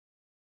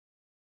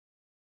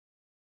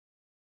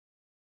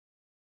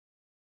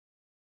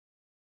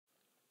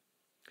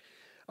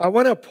I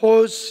want to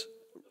pose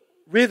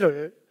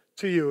riddle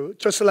to you,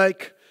 just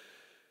like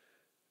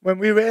when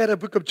we read the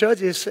book of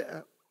Judges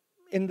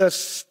in the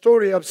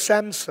story of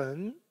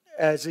Samson,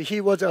 as he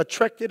was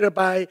attracted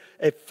by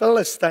a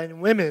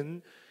Philistine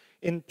woman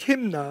in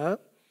Timnah,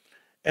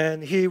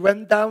 and he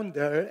went down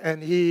there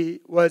and he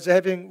was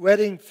having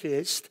wedding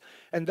feast,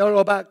 and there were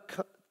about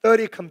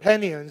 30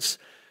 companions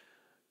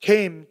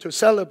came to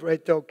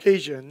celebrate the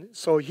occasion.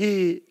 So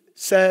he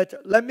said,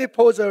 let me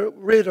pose a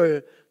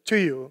riddle to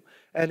you.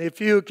 And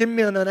if you give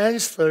me an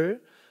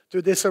answer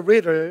to this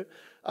riddle,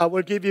 I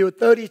will give you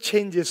 30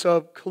 changes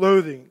of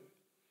clothing.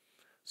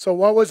 So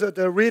what was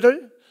the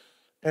riddle?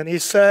 And he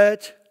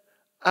said,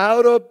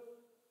 out of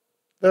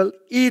the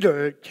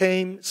eater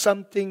came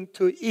something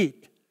to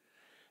eat.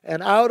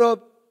 And out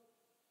of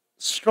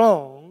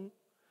strong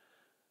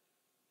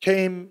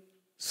came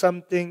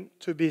something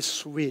to be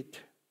sweet.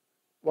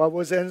 What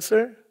was the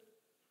answer?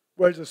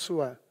 Where's the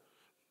Sua?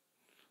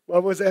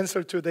 What was the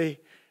answer to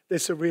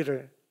this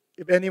riddle?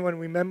 If anyone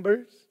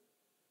remembers?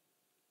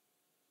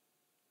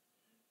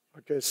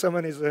 Okay,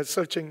 someone is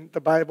searching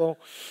the Bible.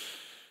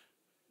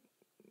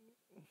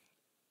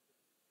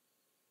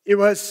 It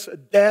was a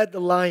dead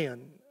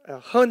lion.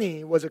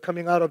 Honey was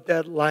coming out of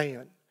dead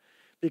lion.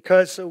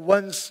 Because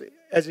once,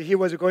 as he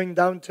was going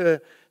down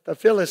to the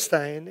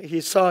Philistine,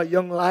 he saw a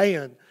young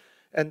lion.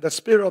 And the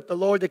Spirit of the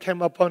Lord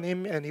came upon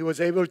him, and he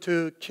was able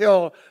to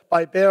kill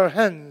by bare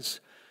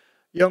hands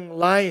young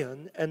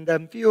lion. And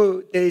then a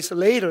few days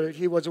later,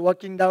 he was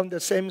walking down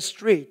the same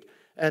street,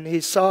 and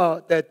he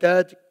saw that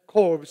dead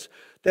corpse,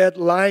 dead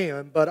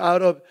lion, but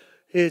out of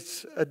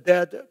his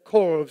dead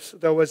corpse,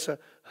 there was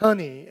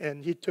honey.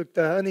 And he took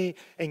the honey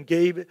and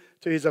gave it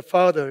to his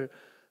father,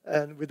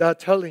 and without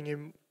telling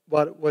him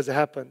what was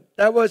happened.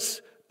 That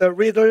was the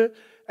riddle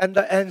and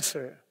the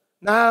answer.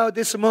 Now,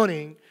 this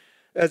morning,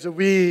 as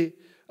we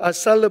are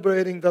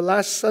celebrating the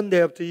last Sunday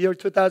of the year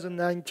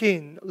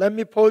 2019, let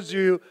me pose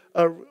you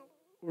a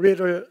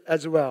riddle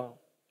as well.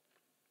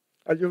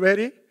 Are you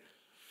ready?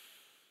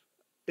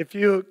 If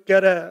you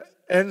get a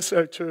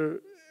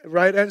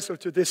right answer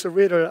to this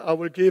riddle, I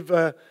will give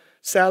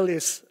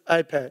Sally's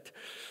iPad.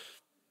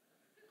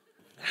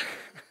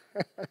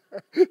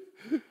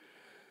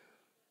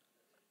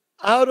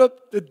 Out of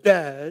the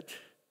dead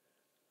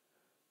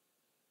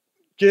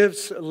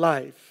gives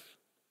life.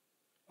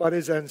 What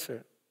is the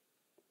answer?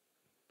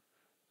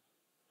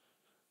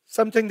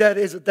 Something that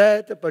is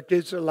dead but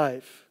gives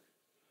life.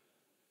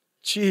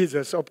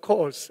 Jesus, of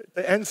course.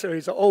 The answer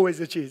is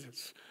always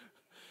Jesus.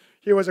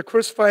 He was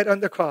crucified on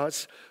the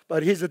cross,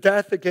 but his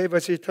death gave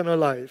us eternal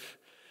life.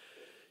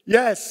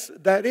 Yes,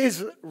 that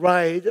is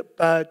right,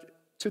 but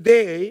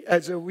today,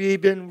 as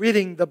we've been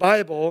reading the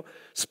Bible,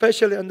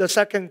 especially in the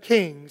 2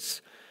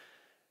 Kings,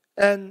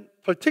 and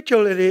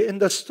particularly in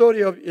the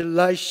story of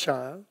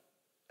Elisha,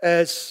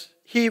 as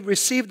he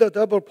received a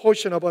double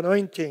portion of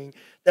anointing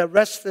that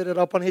rested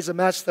upon his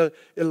master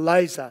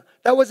Elijah.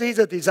 That was his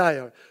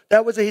desire.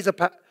 That was his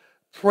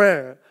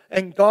prayer.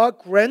 And God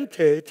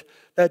granted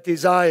that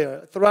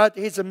desire throughout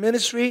his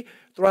ministry,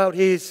 throughout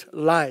his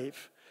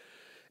life.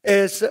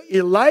 As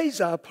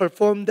Elijah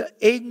performed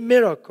 8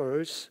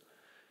 miracles,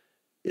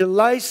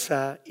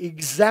 Elisha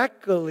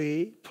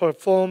exactly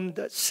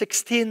performed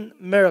 16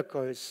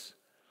 miracles.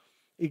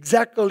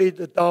 Exactly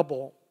the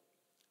double,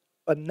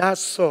 but not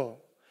so.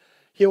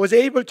 He was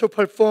able to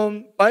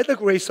perform, by the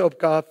grace of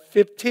God,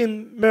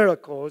 15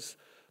 miracles,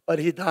 but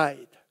he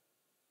died.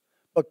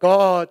 But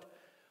God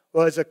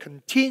was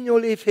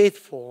continually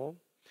faithful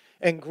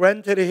and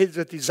granted his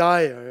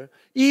desire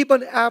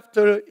even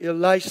after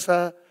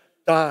Elisha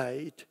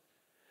died.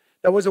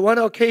 There was one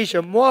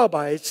occasion,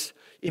 Moabites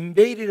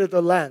invaded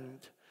the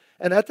land.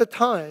 And at the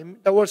time,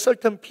 there were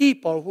certain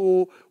people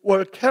who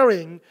were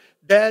carrying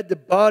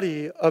dead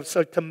body of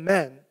certain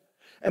men.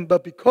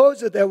 But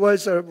because there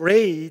was a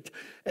raid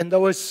and there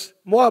was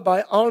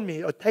Moabite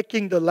army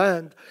attacking the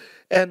land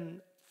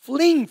and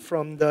fleeing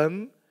from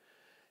them,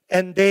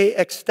 and they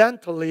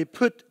accidentally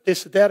put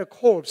this dead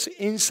corpse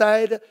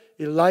inside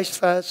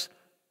Elisha's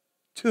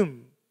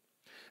tomb.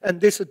 And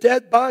this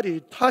dead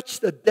body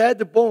touched the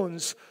dead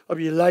bones of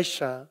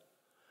Elisha.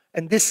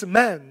 And this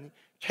man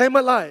came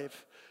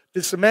alive.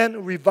 This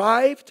man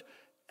revived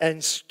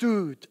and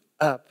stood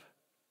up.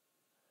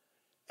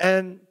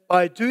 And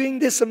by doing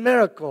this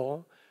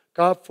miracle,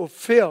 God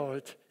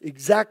fulfilled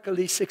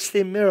exactly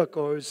 16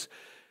 miracles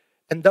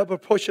and double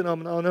portion of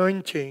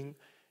anointing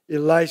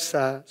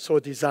Elisha so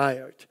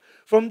desired.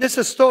 From this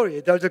story,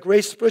 there's a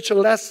great spiritual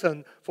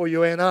lesson for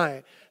you and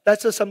I.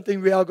 That's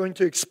something we are going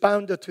to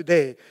expound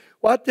today.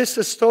 What this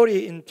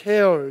story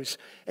entails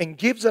and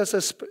gives us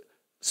a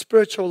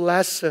spiritual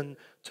lesson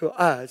to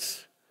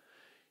us.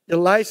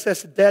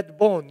 Elisha's dead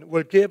bone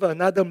will give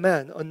another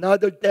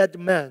dead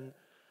man,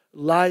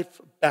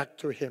 life back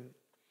to him.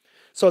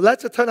 So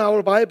let's turn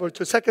our Bible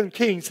to 2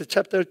 Kings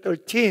chapter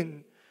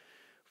 13.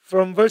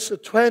 From verse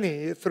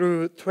 20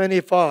 through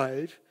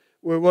 25,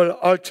 we will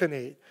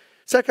alternate.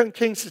 2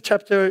 Kings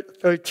chapter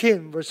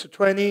 13, verse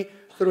 20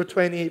 through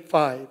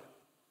 25.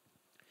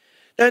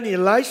 Then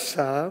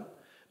Elisha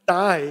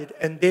died,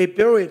 and they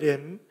buried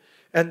him,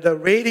 and the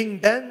raiding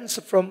bands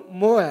from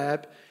Moab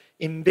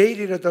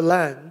invaded the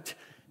land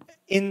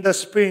in the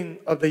spring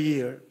of the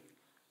year.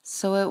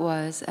 So it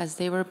was, as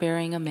they were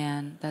burying a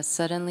man, that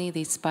suddenly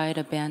they spied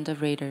a band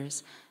of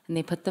raiders, and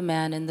they put the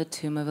man in the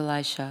tomb of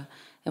Elisha.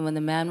 And when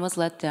the man was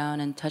let down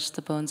and touched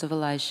the bones of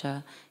Elisha,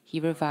 he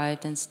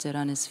revived and stood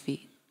on his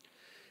feet.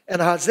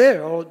 And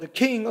Hazael, the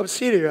king of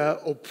Syria,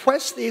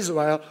 oppressed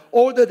Israel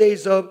all the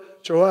days of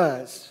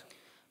Joash.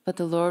 But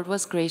the Lord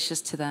was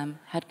gracious to them,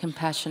 had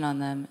compassion on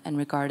them, and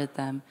regarded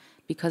them,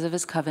 because of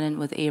his covenant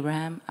with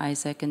Abraham,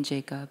 Isaac, and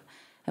Jacob,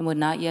 and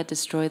would not yet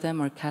destroy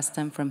them or cast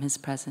them from his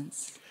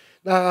presence.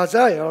 Now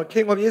Hazael,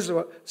 king of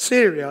Israel,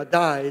 Syria,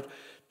 died.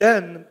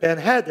 Then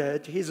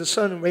Ben-Hadad, his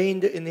son,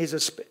 reigned in his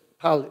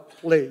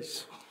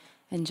place.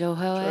 And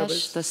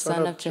Jehoash, the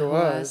son of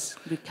Jehoaz,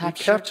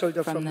 recaptured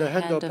from the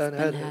hand of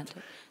Ben-Hadad,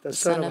 the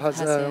son of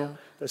Hazael,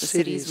 the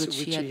cities which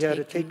he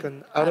had taken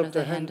out of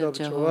the hand of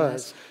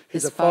Joaz,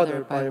 his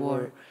father, by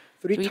war.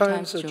 3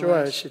 times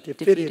Joash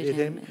defeated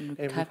him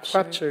and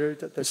recaptured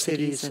the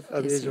cities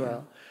of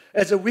Israel.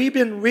 As we've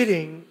been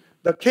reading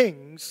the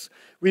Kings,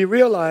 we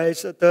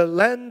realize that the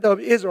land of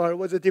Israel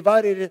was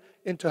divided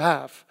into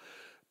half.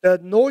 The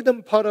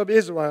northern part of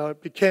Israel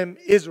became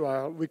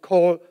Israel. We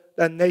call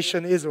that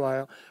nation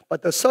Israel.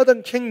 But the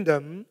southern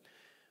kingdom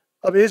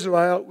of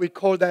Israel, we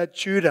call that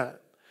Judah.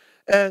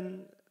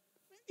 And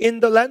in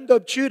the land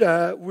of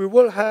Judah, we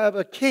will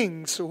have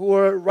kings who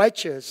are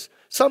righteous,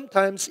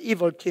 sometimes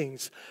evil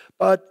kings.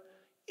 But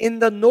in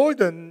the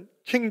northern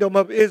kingdom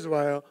of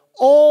Israel,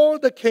 all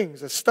the kings,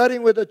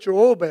 starting with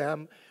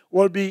Jeroboam,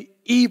 will be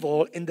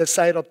evil in the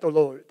sight of the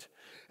Lord.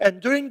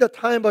 And during the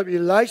time of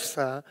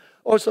Elisha,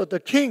 also the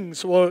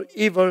kings were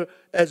evil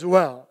as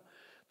well.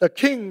 The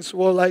kings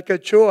were like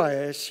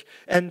Joash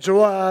and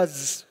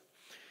Joaz.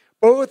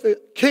 Both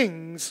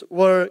kings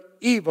were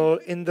evil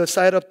in the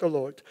sight of the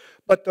Lord.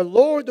 But the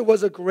Lord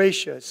was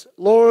gracious.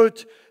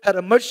 Lord had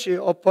a mercy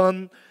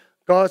upon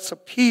God's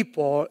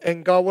people,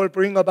 and God will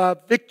bring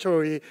about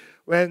victory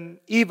when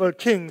evil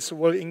kings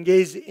will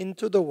engage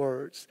into the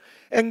wars.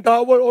 And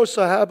God will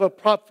also have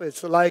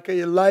prophets like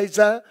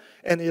Elijah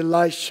and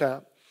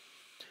Elisha.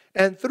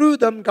 And through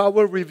them, God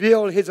will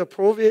reveal his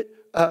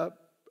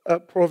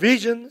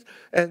provisions,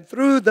 and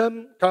through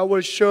them, God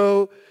will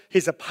show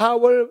his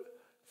power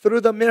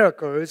through the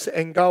miracles,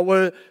 and God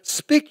will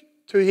speak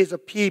to his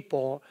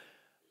people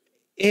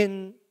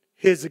in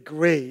his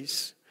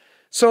grace.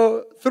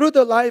 So through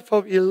the life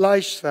of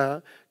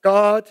Elisha,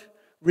 God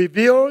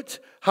revealed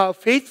how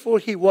faithful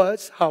he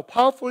was, how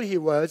powerful he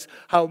was,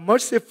 how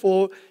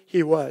merciful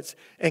he was.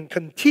 And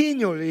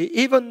continually,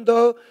 even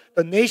though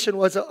the nation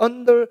was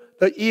under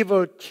the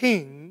evil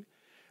king,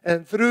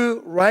 and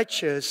through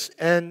righteous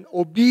and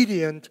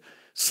obedient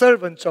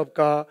servants of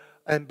God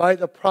and by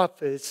the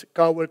prophets,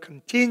 God will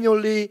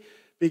continually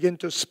begin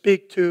to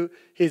speak to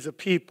his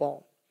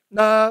people.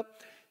 Now,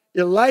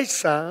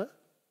 Elisha,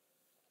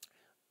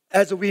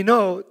 as we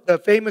know, the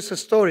famous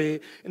story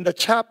in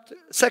the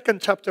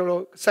second chapter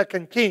of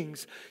 2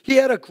 Kings, he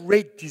had a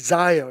great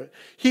desire.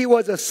 He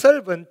was a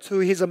servant to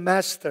his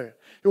master.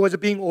 He was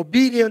being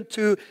obedient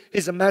to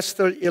his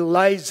master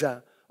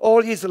Elijah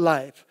all his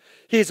life.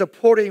 He is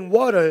pouring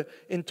water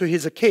into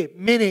his cave,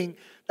 meaning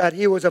that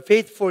he was a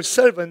faithful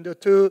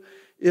servant to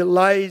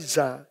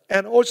Elijah.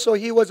 And also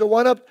he was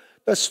one of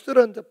the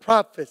student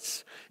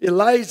prophets.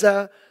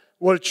 Elijah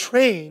will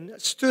train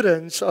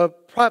students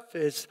of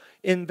prophets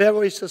in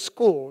various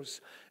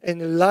schools.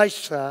 And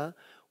Elisha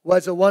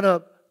was one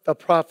of the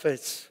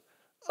prophets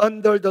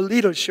under the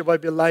leadership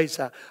of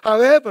Elijah.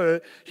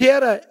 However, he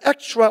had an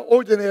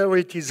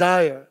extraordinary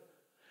desire.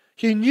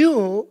 He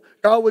knew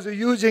God was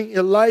using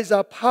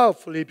Elijah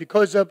powerfully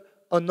because of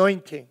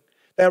anointing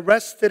that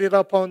rested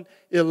upon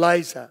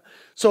Elijah.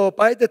 So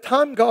by the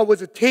time God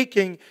was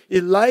taking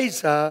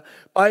Elijah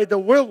by the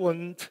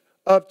whirlwind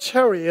of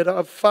chariot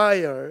of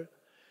fire,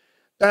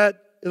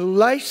 that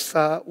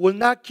Elisha will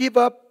not give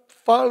up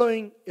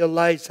following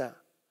Elijah,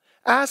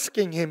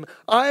 asking him,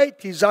 I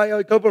desire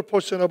a double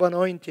portion of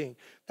anointing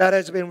that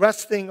has been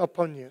resting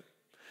upon you.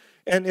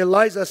 And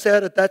Elijah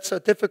said that that's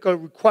a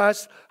difficult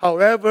request.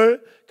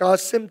 However, God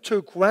seemed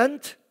to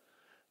grant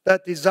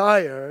that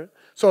desire.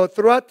 So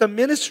throughout the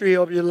ministry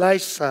of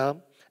Elisha,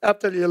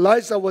 after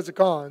Elijah was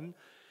gone,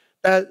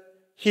 that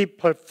he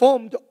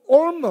performed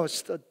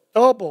almost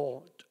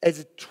double,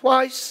 as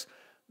twice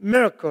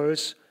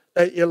miracles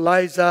that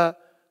Elijah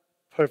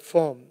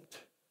performed.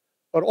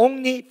 But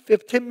only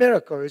 15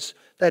 miracles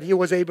that he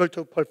was able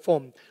to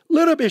perform. A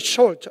little bit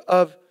short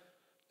of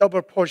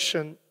double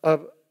portion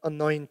of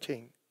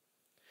anointing.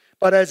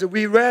 But as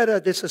we read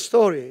this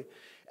story,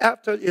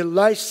 after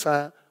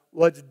Elisha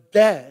was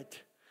dead,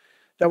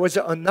 there was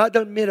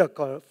another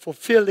miracle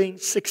fulfilling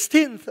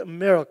 16th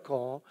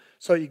miracle.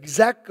 So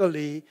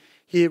exactly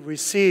he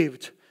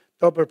received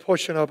double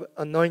portion of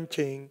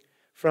anointing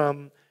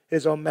from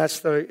his own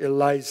master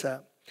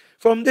Elijah.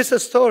 From this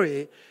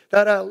story,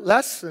 there are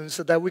lessons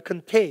that we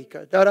can take.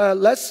 There are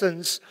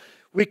lessons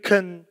we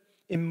can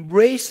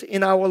embrace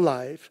in our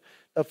life.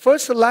 The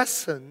first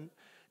lesson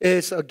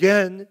is,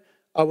 again,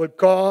 our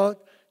God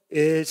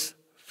is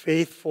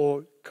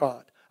faithful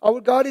God.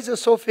 Our God is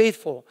so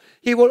faithful.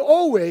 He will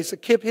always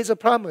keep His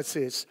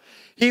promises.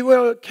 He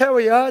will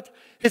carry out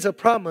His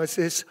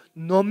promises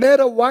no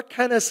matter what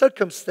kind of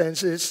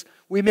circumstances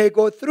we may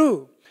go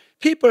through.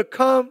 People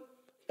come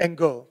and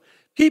go.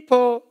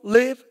 People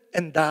live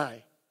and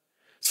die.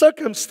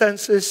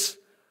 Circumstances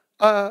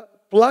are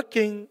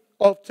blocking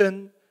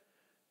often,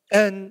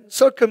 and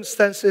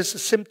circumstances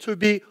seem to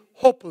be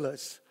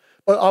hopeless.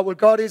 But our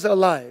God is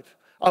alive.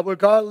 Our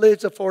God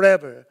lives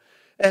forever.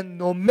 And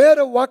no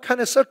matter what kind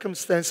of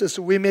circumstances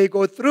we may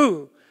go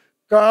through,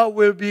 God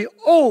will be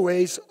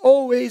always,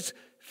 always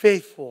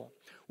faithful.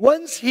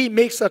 Once He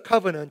makes a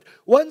covenant,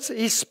 once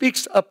He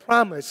speaks a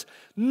promise,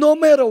 no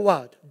matter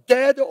what,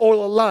 dead or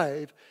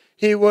alive,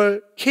 He will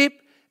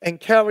keep and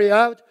carry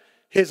out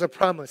His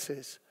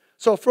promises.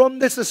 So from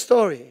this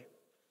story,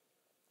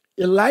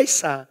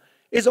 Elisha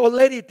is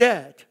already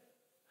dead.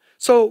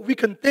 So we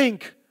can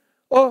think,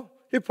 oh,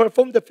 he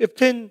performed the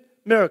 15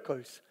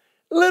 miracles.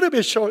 A little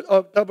bit short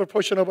of double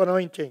portion of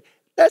anointing.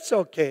 That's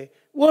okay.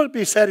 We'll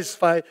be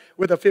satisfied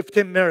with the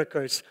 15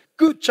 miracles.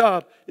 Good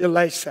job,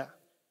 Elisha.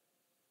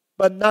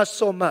 But not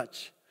so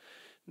much.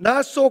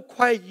 Not so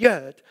quite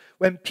yet.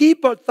 When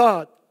people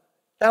thought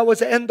that was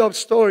the end of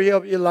story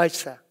of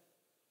Elisha.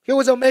 He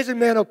was an amazing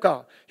man of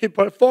God. He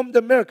performed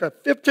the miracle,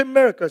 15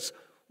 miracles.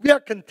 We are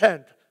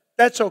content.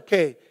 That's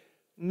okay.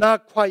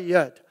 Not quite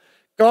yet.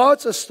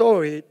 God's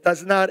story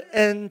does not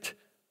end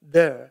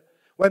there.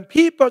 When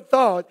people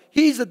thought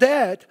he's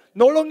dead,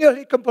 no longer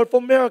he can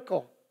perform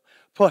miracle.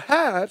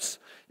 Perhaps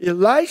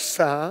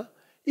Elisha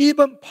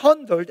even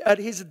pondered at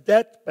his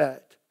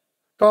deathbed.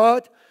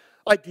 God,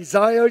 I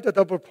desired a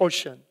double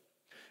portion.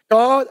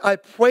 God, I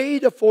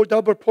prayed for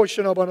double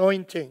portion of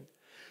anointing.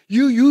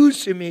 You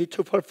used me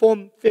to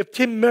perform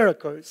 15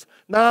 miracles.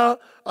 Now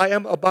I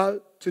am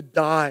about to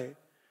die.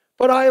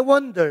 But I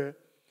wonder,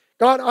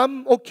 God,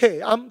 I'm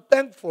okay. I'm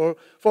thankful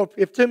for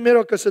 15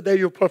 miracles that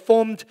you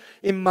performed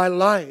in my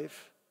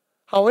life.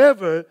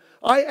 However,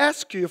 I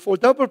ask you for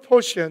double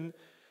portion,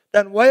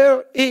 then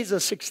where is the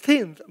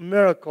 16th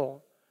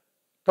miracle?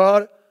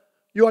 God,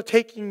 you are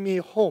taking me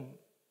home.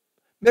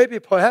 Maybe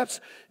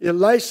perhaps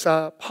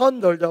Elisha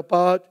pondered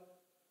about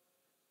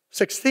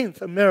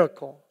 16th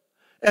miracle,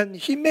 and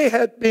he may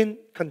have been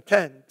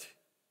content,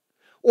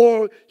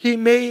 or he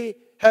may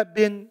have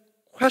been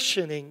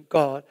questioning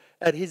God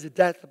at his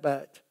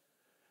deathbed,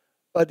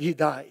 but he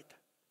died.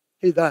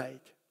 He died.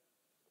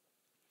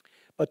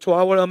 But to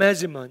our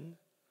amazement,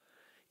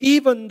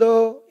 even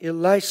though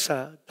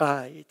Elisha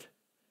died,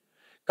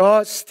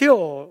 God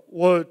still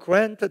will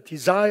grant the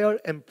desire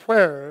and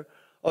prayer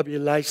of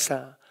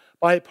Elisha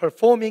by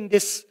performing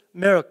this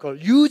miracle.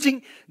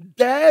 Using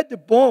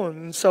dead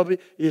bones of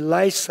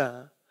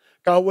Elisha,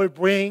 God will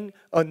bring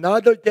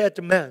another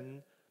dead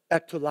man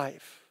back to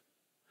life.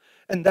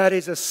 And that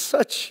is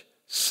such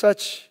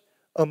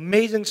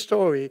amazing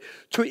story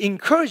to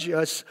encourage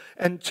us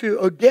and to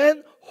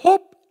again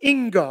hope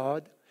in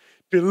God,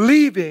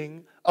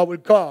 believing our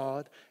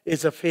God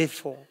is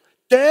faithful.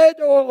 Dead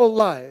or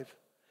alive,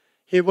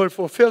 He will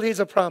fulfill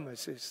His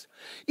promises.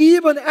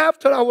 Even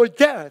after our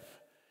death,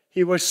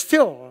 He will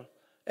still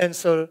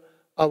answer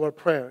our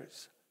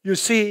prayers. You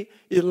see,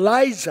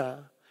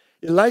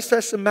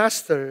 Elisha's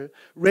master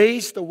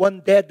raised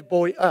one dead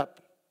boy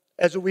up.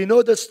 As we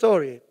know the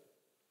story,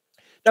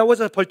 there was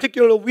a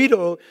particular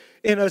widow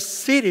in a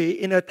city,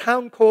 in a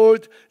town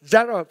called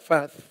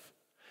Zarephath.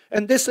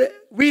 And this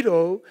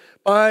widow,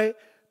 by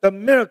the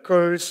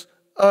miracles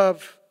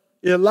of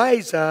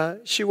Elijah,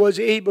 she was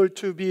able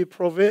to be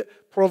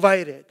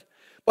provided.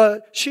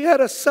 But she had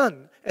a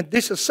son, and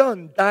this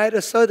son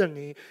died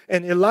suddenly,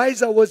 and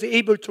Elijah was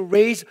able to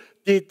raise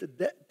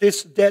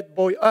this dead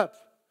boy up.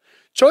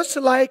 Just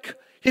like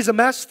his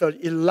master,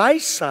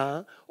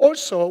 Elisha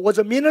also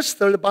was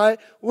ministered by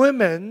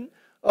women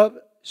of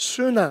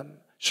Shunem.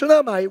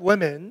 Shunammite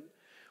women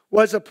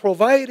was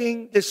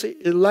providing this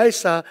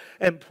Elisha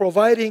and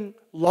providing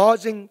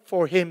lodging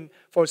for him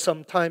for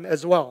some time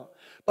as well.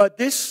 But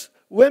this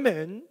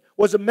woman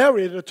was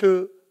married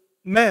to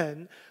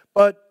men,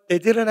 but they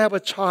didn't have a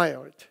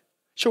child.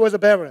 She was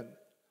barren.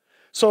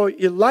 So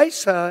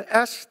Elisha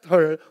asked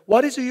her,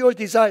 what is your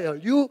desire?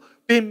 You've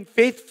been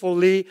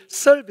faithfully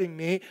serving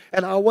me,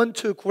 and I want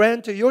to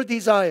grant your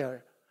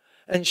desire.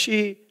 And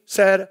she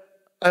said,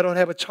 I don't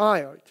have a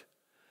child.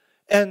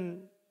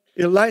 And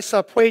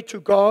Elisha prayed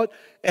to God,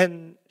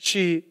 and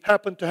she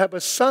happened to have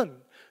a son.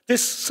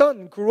 This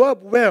son grew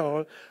up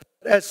well.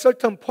 At a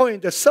certain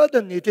point,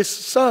 suddenly this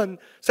son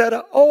said,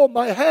 oh,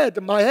 my head.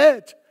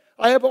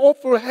 I have an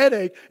awful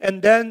headache.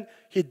 And then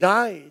he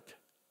died.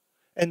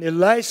 And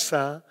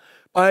Elisha,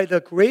 by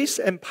the grace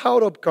and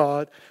power of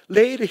God,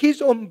 laid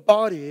his own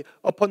body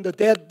upon the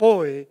dead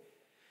boy,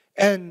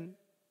 and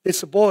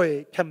this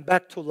boy came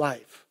back to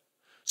life.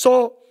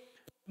 So,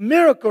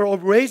 miracle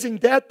of raising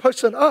that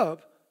person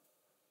up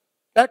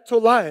back to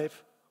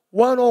life,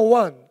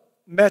 101,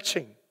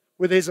 matching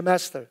with his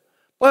master.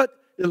 But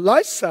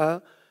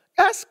Elisha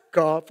asked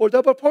God for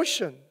double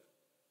portion,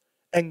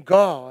 and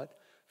God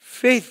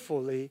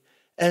faithfully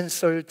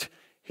answered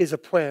his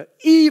prayer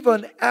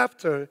even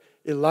after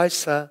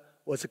Elisha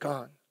was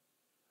gone.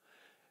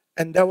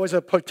 And there was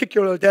a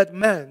particular dead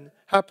man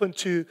happened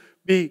to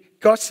be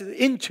thrust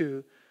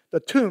into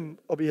the tomb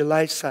of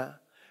Elisha.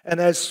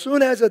 And as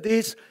soon as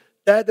this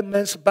dead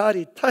man's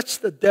body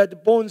touched the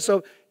dead bones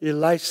of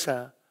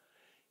Elisha,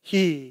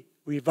 he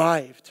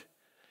revived.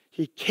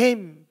 He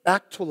came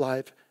back to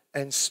life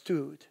and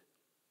stood.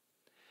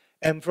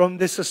 And from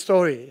this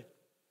story,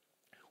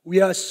 we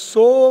are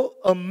so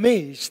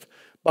amazed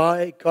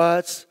by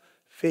God's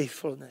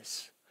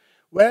faithfulness.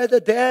 Whether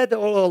dead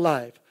or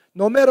alive,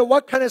 no matter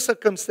what kind of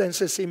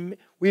circumstances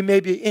we may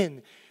be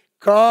in,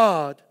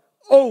 God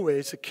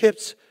always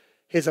keeps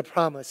His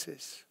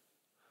promises.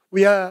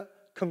 We are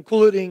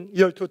concluding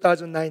year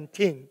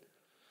 2019.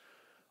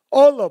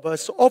 All of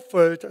us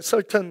offered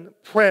certain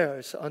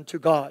prayers unto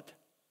God.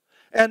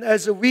 And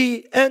as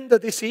we end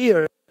this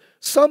year,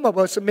 some of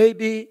us may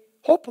be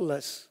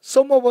hopeless.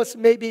 Some of us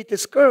may be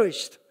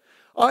discouraged.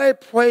 I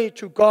pray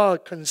to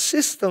God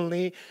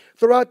consistently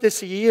throughout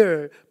this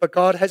year, but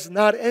God has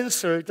not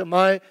answered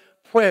my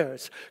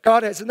prayers.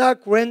 God has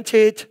not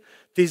granted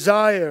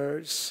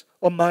desires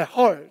of my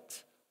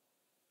heart.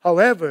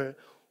 However,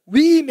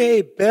 we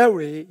may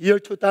bury year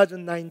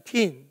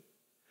 2019,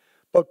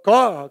 but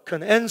God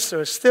can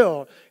answer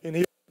still in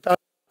year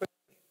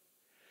 2020.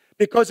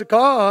 Because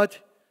God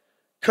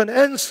can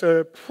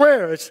answer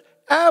prayers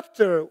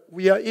after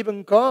we are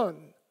even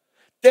gone.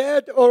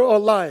 Dead or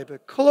alive,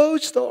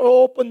 closed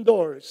or open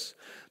doors,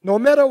 no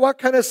matter what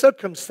kind of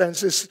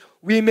circumstances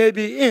we may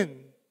be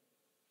in,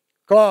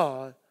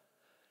 God,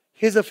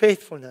 His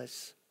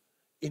faithfulness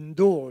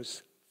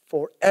endures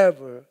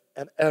forever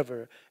and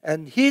ever.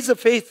 And His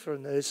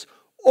faithfulness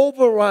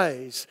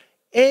overrides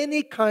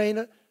any kind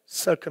of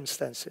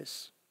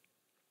circumstances.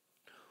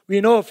 We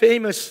know a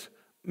famous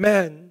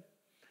man,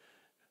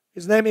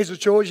 his name is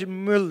George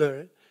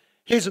Mueller.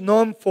 He's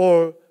known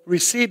for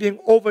receiving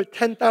over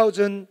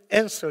 10,000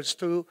 answers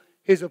to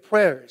his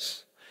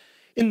prayers.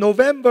 In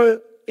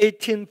November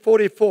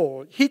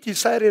 1844, he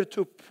decided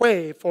to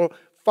pray for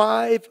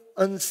 5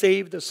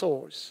 unsaved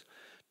souls.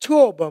 2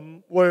 of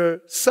them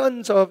were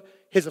sons of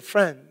his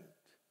friend.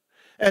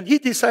 And he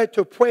decided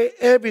to pray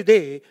every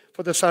day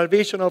for the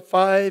salvation of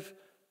 5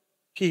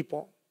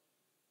 people.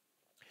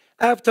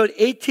 After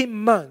 18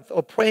 months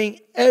of praying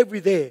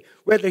every day,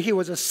 whether he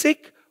was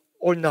sick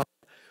or not,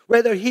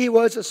 whether he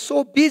was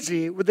so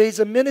busy with his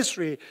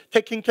ministry,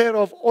 taking care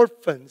of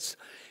orphans,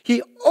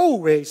 he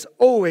always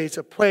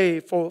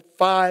prayed for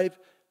 5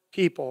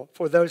 people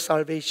for their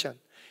salvation.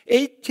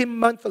 18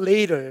 months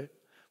later,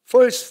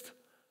 first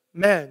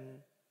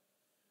man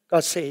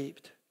got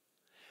saved.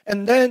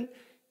 And then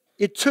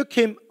it took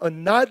him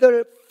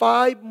another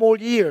 5 more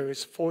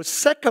years for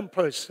second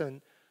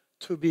person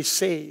to be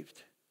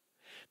saved.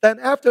 Then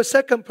after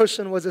second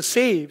person was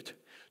saved,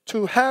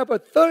 to have a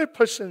third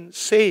person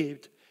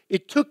saved,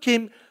 it took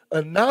him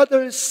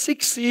another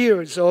 6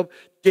 years of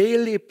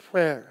daily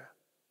prayer.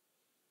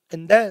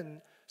 And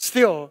then,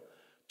 still,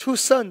 2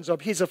 sons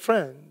of his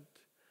friend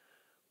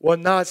were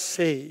not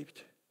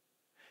saved.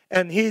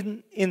 And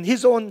in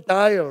his own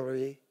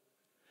diary,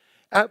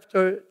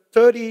 after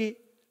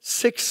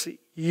 36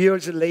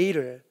 years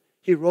later,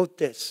 he wrote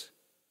this: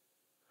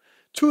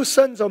 2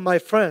 sons of my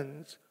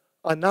friends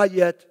are not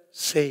yet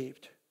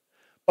saved,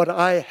 but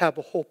I have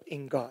hope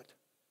in God.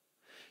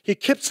 He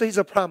keeps His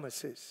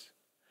promises.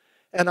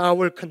 And I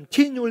will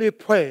continually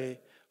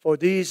pray for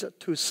these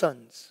 2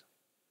 sons.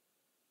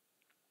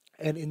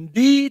 And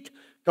indeed,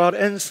 God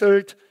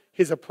answered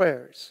his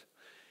prayers.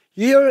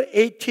 Year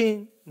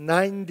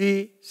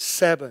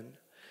 1897,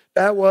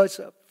 that was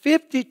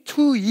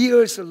 52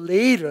 years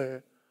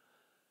later,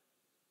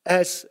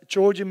 as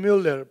George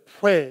Mueller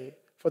prayed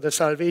for the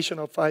salvation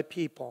of 5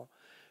 people,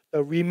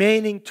 the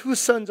remaining 2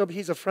 sons of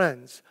his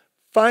friends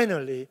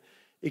finally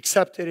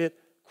accepted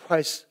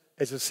Christ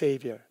as a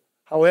Savior.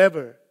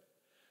 However,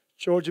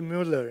 George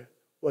Mueller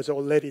was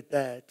already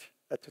dead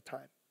at the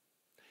time.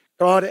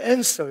 God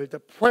answered the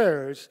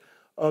prayers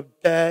of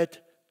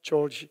dead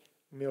George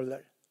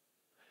Mueller.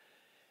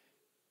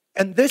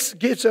 And this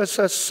gives us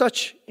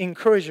such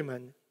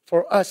encouragement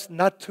for us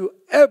not to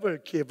ever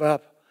give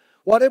up.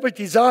 Whatever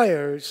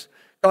desires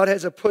God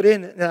has put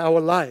in our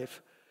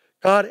life,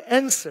 God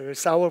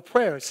answers our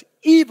prayers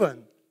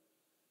even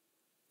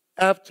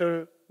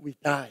after we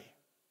die.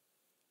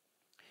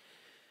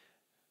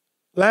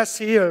 Last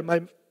year,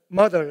 my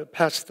mother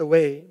passed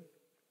away.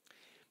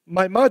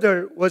 My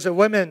mother was a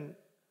woman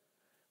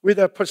with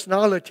a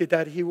personality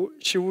that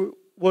she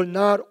will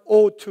not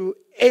owe to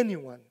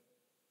anyone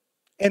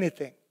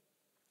anything.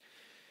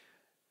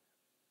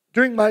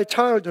 During my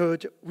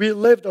childhood, we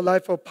lived a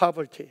life of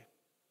poverty.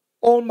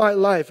 All my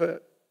life,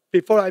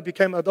 before I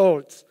became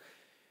adults,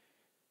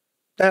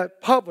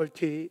 that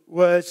poverty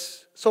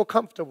was so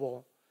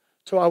comfortable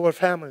to our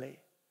family.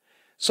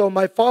 So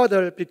my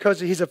father,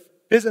 because he's a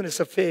business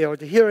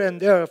failed here and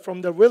there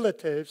from the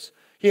relatives,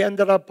 he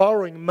ended up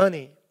borrowing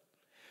money.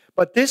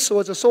 But this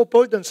was so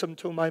burdensome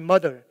to my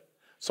mother.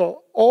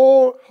 So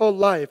all her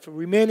life,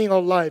 remaining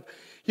her life,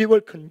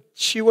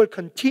 she will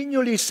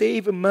continually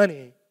save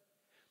money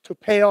to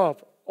pay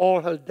off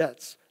all her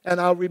debts. And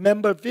I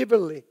remember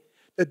vividly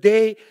the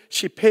day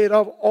she paid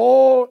off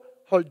all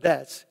her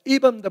debts,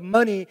 even the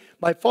money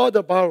my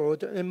father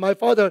borrowed, and my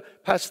father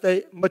passed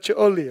away much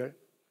earlier.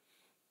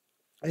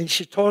 And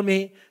she told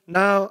me,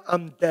 now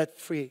I'm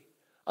debt-free.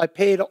 I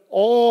paid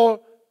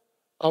all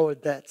our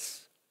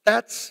debts.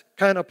 That's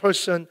kind of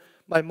person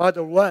my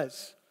mother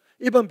was,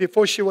 even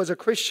before she was a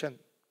Christian.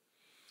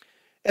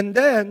 And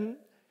then,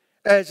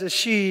 as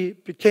she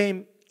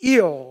became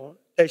ill,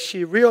 as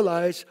she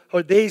realized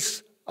her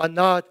days are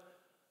not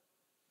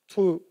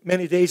too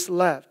many days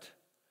left.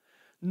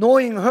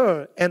 Knowing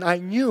her, and I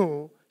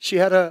knew she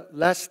had a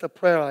last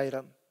prayer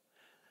item.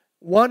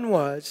 One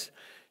was,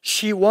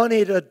 she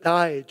wanted to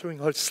die during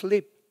her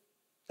sleep.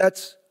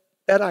 That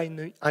I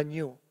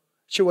knew.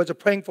 She was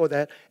praying for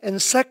that.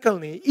 And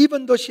secondly,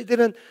 even though she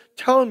didn't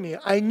tell me,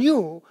 I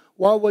knew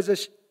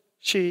what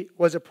she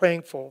was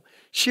praying for.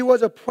 She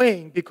was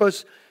praying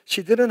because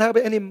she didn't have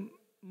any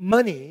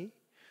money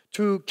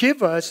to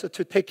give us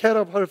to take care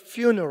of her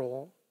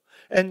funeral.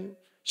 And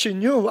she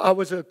knew I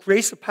was a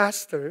grace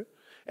pastor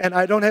and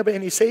I don't have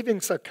any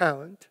savings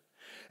account.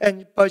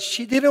 But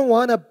she didn't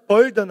want to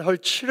burden her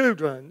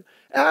children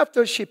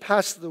after she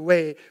passed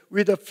away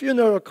with the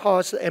funeral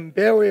costs and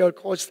burial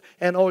costs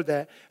and all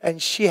that.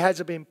 And she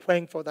has been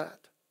praying for that.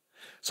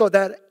 So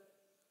that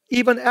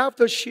even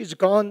after she's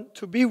gone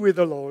to be with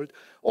the Lord,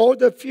 all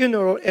the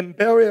funeral and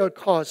burial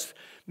costs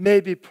may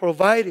be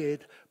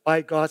provided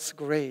by God's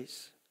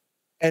grace.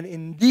 And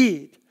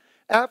indeed,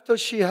 after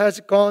she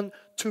has gone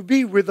to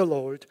be with the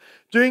Lord,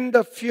 during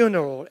the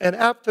funeral and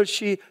after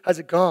she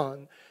has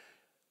gone,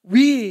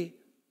 we,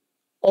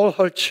 all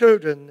her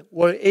children,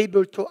 were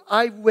able to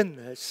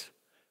eyewitness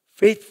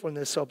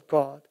faithfulness of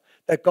God,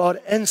 that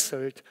God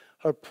answered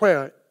her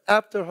prayer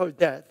after her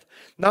death,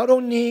 not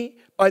only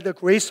by the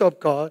grace of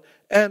God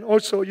and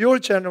also your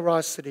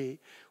generosity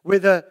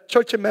with the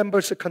church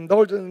members'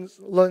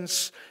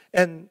 condolence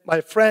and my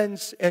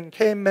friends and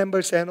KM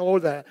members and all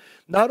that.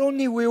 Not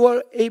only we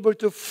were able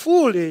to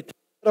fully take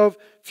care of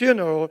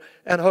funeral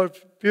and her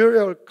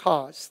burial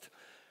cost,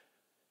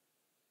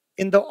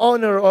 in the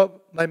honor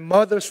of my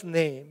mother's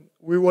name,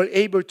 we were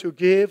able to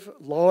give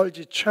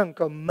large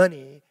chunk of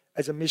money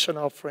as a mission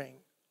offering.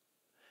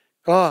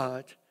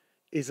 God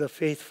is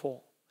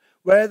faithful.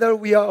 Whether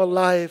we are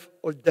alive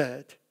or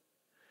dead,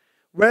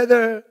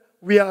 whether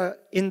we are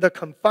in the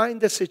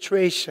confined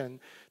situation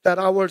that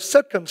our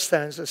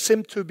circumstances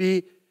seem to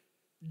be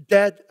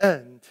dead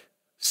end,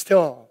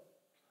 still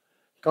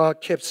God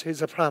keeps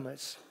His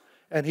promise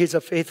and He's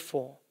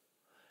faithful.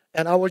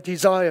 And our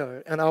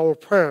desire and our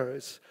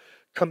prayers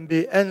can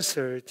be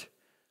answered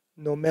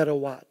no matter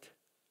what.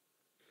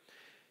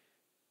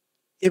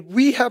 If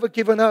we have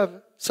given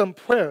up some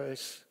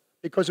prayers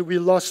because we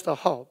lost the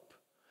hope,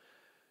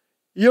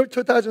 year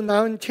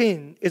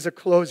 2019 is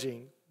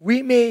closing.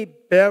 We may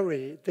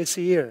bury this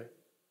year,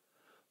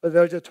 but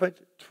there's a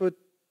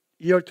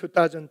year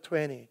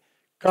 2020.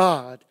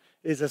 God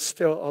is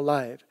still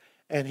alive,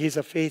 and He's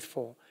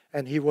faithful,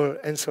 and He will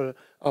answer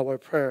our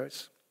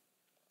prayers.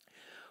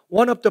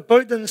 One of the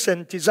burdens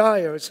and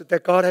desires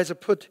that God has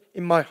put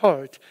in my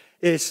heart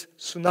is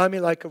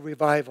tsunami-like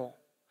revival.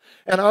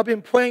 And I've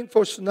been praying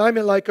for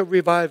tsunami-like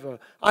revival.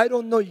 I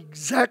don't know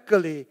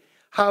exactly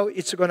how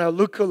it's going to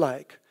look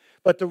like.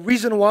 But the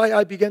reason why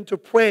I began to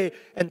pray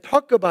and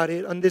talk about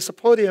it on this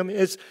podium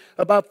is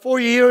about 4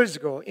 years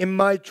ago, in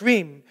my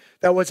dream,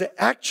 there was an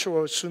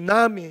actual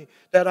tsunami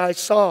that I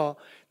saw,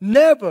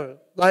 never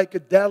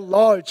like that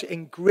large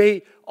and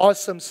great,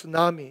 awesome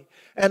tsunami.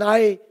 And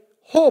I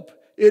hope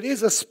it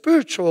is a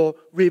spiritual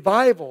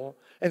revival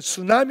and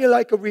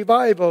tsunami-like a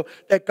revival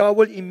that God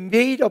will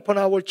invade upon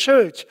our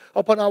church,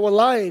 upon our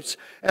lives,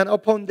 and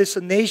upon this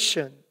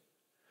nation.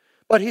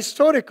 But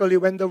historically,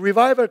 when the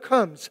revival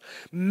comes,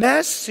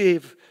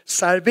 massive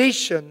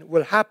salvation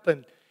will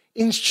happen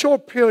in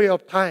short period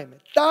of time.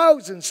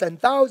 Thousands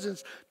and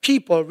thousands of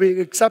people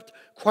will accept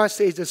Christ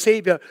as a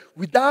Savior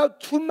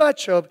without too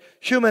much of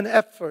human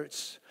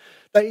efforts.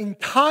 The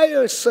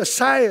entire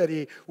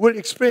society will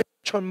experience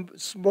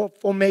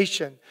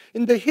transformation.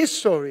 In the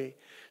history,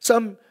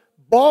 some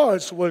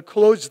bars were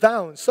closed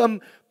down.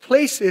 Some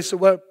places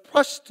where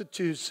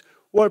prostitutes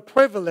were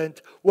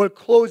prevalent were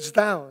closed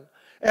down.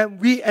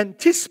 And we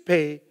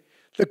anticipate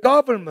the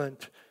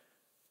government,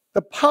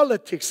 the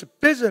politics,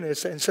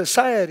 business, and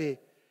society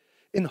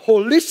in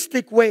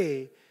holistic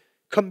way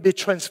can be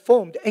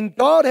transformed. And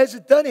God has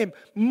done it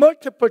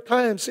multiple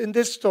times in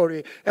this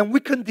story, and we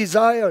can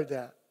desire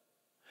that.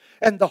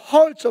 And the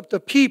hearts of the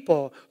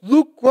people,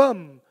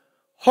 lukewarm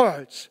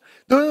hearts,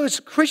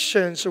 those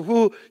Christians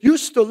who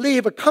used to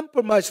live a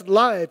compromised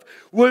life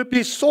will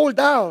be sold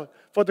out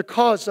for the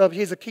cause of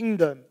His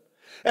kingdom.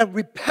 And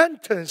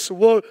repentance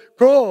will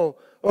grow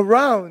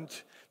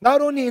around, not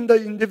only in the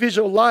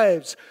individual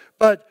lives,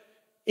 but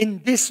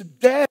in these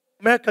dead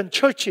American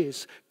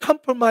churches,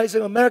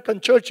 compromising American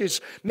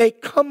churches may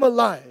come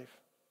alive.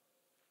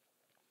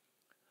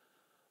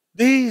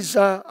 These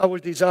are our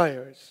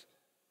desires.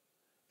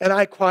 And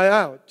I cry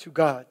out to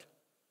God,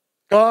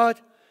 God,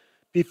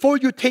 before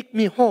you take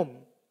me home,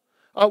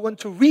 I want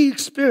to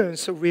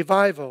re-experience a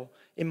revival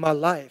in my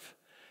life.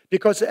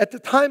 Because at the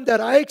time that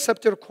I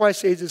accepted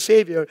Christ as a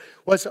Savior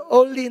was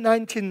early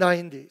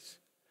 1990s.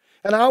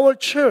 And our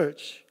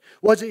church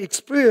was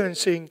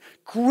experiencing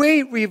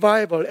great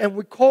revival, and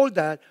we called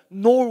that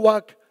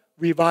Norwalk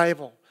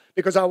Revival.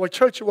 Because our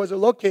church was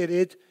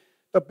located,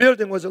 the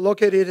building was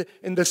located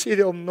in the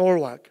city of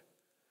Norwalk.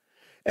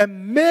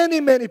 And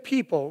many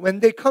people, when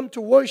they come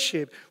to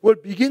worship, will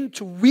begin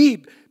to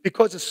weep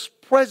because the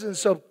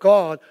presence of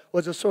God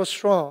was so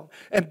strong.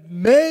 And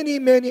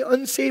many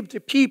unsaved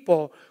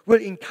people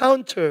will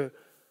encounter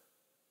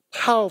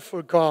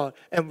powerful God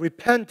and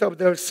repent of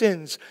their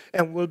sins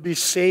and will be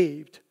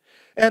saved.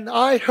 And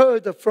I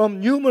heard from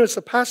numerous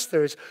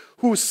pastors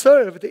who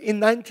served in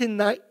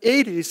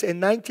 1980s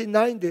and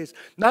 1990s,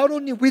 not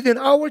only within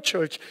our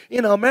church,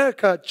 in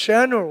America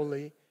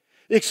generally,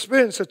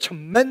 experienced a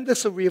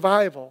tremendous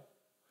revival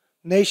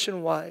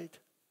nationwide.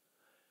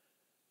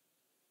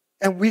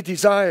 And we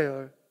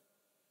desire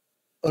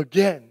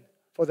again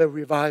for the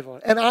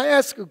revival. And I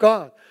ask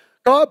God,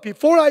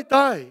 before I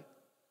die,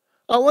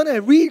 I want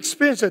to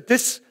re-experience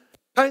this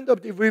kind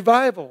of the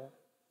revival.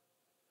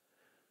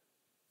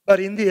 But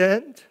in the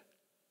end,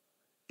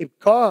 if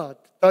God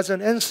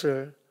doesn't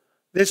answer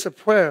this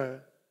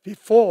prayer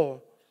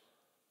before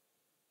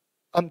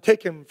I'm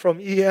taken from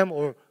EM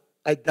or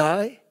I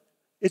die,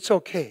 it's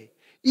okay.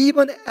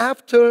 Even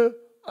after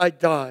I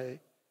die,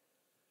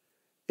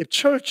 if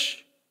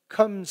church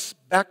comes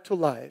back to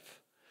life,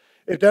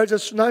 if there's a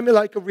tsunami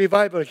like a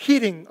revival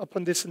hitting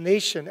upon this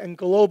nation and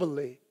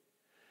globally,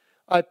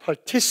 I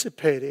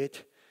participated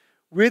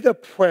with a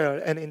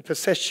prayer and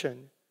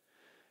intercession.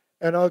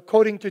 And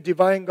according to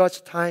divine God's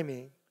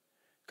timing,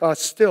 God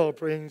still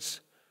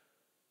brings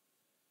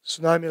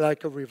tsunami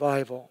like a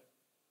revival.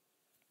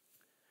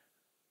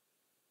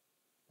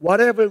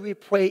 Whatever we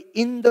pray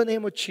in the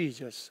name of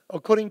Jesus,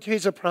 according to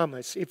His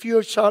promise, if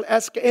you shall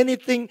ask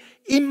anything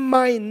in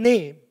my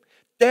name,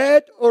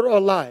 dead or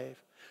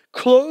alive,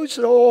 closed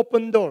or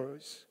open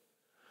doors,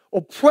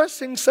 or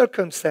pressing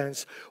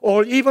circumstance,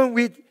 or even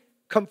we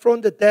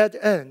confront the dead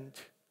end,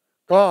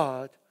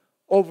 God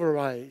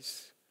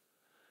overrides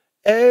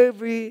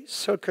every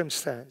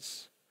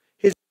circumstance.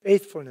 His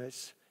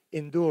faithfulness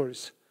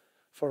endures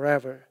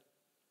forever.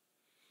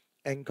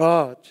 And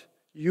God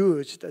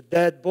used the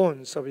dead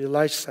bones of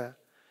Elisha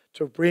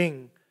to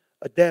bring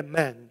a dead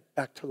man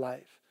back to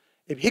life.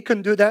 If He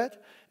can do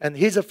that, and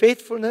His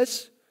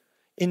faithfulness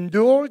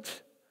endured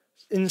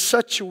in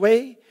such a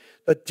way,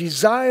 the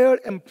desire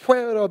and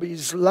prayer of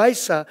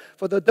Elisha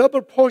for the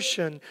double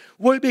portion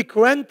will be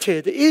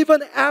granted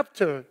even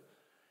after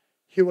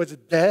he was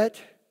dead.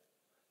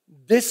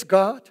 This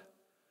God,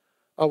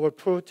 I will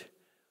put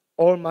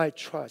all my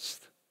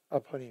trust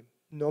upon Him,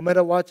 no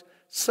matter what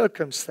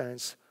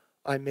circumstance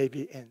I may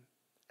be in.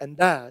 And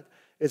that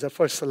is the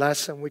first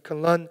lesson we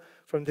can learn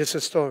from this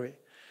story.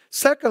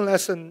 Second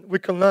lesson we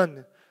can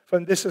learn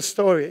from this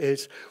story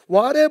is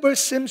whatever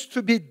seems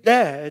to be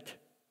dead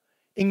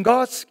in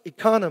God's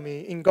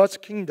economy, in God's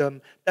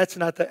kingdom, that's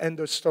not the end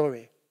of the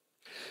story.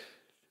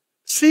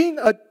 Seeing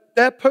a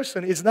dead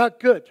person is not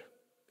good.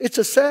 It's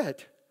a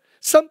sad.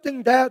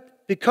 Something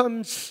that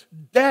becomes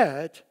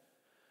dead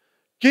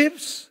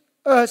gives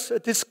us a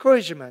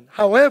discouragement.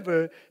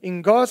 However,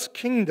 in God's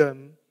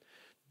kingdom,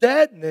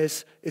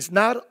 deadness is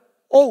not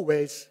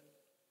always,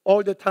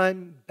 all the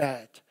time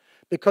bad.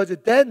 Because the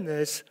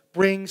deadness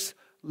brings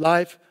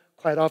life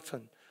quite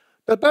often.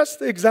 The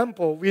best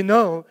example we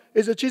know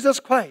is Jesus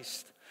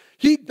Christ.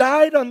 He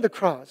died on the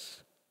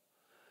cross.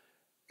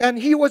 And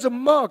He was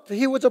mocked.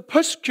 He was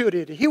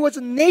persecuted. He was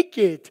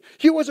naked.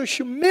 He was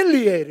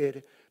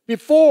humiliated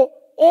before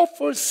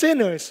awful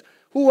sinners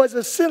who was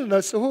a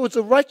sinless, who was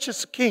a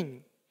righteous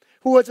king,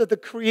 who was the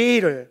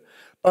creator.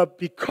 But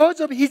because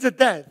of His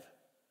death,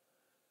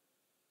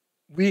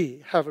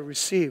 we have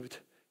received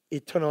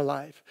eternal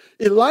life.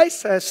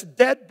 Elisha's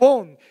dead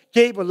bone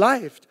gave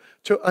life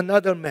to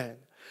another man.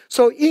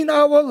 So in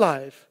our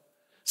life,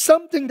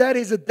 something that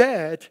is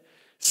dead,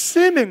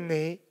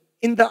 seemingly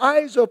in the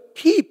eyes of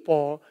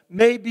people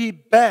may be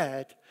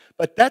bad,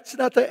 but that's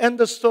not the end of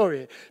the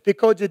story,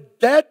 because the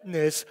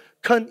deadness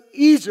can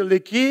easily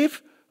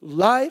give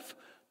life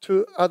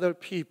to other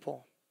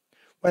people.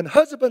 When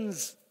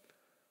husbands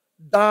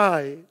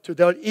die to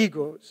their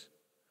egos,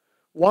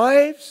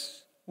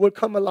 wives will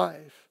come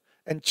alive,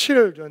 and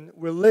children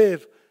will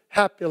live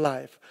happy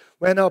life.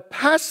 When a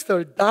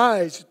pastor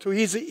dies to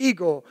his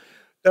ego,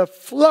 the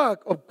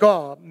flock of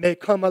God may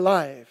come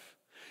alive.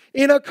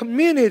 In a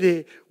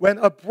community, when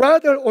a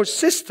brother or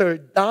sister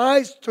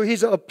dies to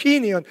his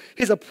opinion,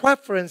 his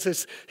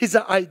preferences, his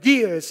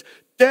ideas,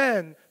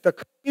 then the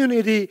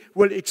community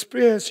will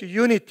experience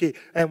unity.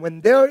 And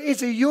when there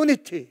is a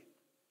unity,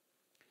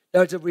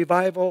 there's a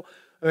revival.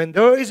 When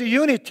there is a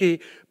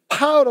unity,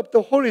 power of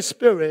the Holy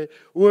Spirit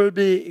will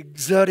be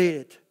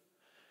exerted.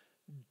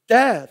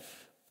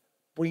 Death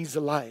brings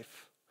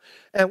life.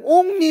 And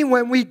only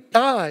when we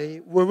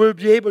die we will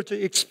be able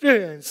to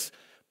experience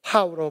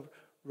power of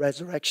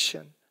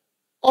resurrection.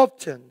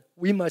 Often,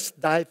 we must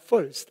die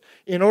first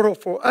in order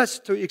for us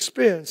to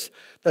experience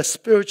the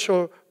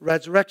spiritual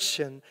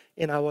resurrection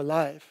in our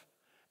life.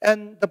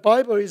 And the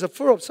Bible is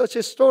full of such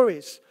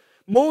stories.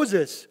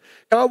 Moses,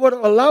 God would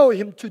allow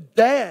him to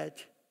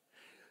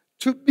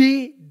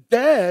be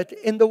dead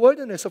in the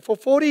wilderness for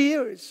 40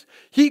 years.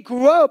 He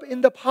grew up in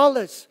the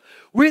palace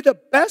with the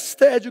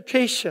best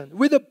education,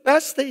 with the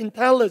best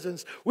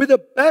intelligence, with the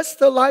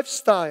best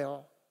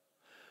lifestyle.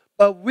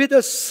 But with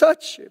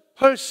such a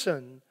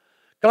person,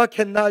 God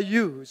cannot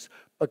use,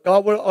 but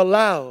God will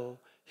allow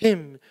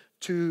him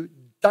to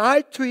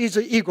die to his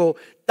ego,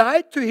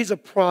 die to his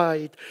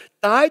pride,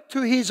 die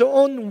to his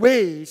own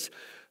ways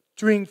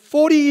during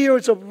 40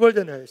 years of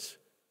wilderness.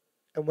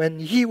 And when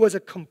he was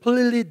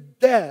completely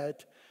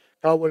dead,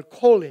 God will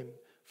call him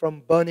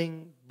from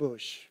burning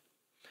bush.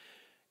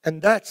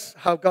 And that's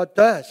how God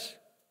does.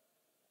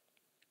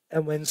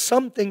 And when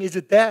something is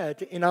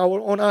dead in our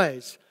own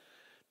eyes,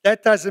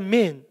 that doesn't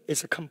mean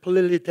it's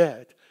completely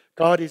dead.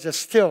 God is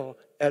still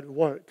at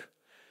work.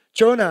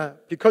 Jonah,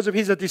 because of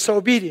his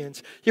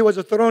disobedience, he was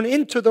thrown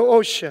into the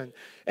ocean,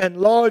 and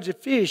large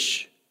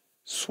fish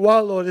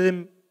swallowed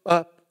him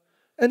up.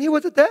 And he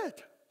was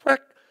dead.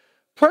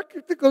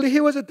 Practically,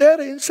 he was dead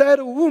inside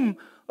the womb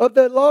of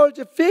the large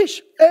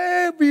fish.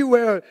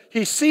 Everywhere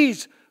he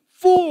sees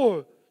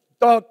full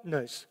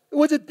darkness. It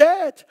was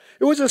dead.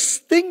 It was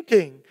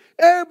stinking.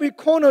 Every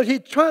corner he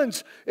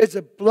turns is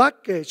a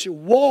blackish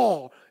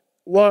wall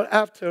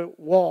after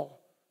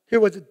wall. He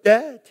was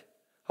dead.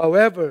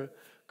 However,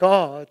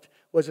 God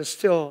was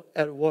still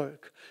at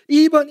work.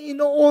 Even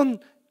in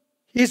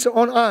his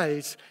own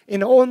eyes,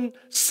 in own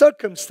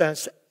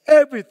circumstance,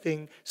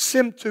 everything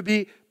seemed to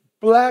be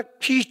black,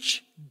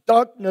 pitch,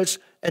 darkness,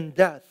 and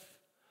death.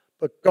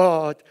 But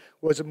God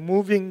was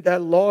moving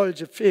that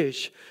large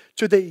fish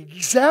to the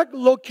exact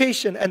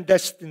location and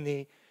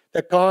destiny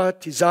that God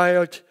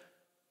desired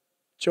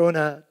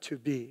Jonah to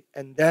be.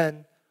 And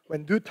then,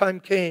 when due time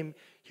came,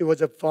 he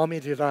was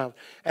vomited out.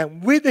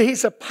 And with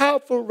his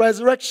powerful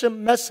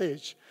resurrection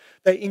message,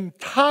 the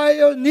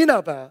entire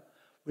Nineveh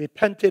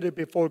repented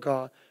before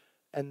God,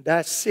 and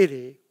that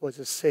city was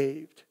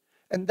saved.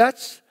 And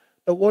that's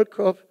the work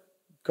of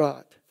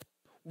God.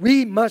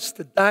 We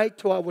must die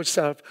to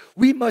ourselves.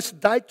 We must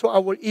die to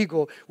our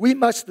ego. We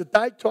must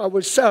die to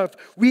ourselves.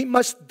 We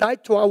must die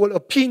to our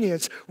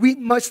opinions. We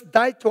must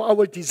die to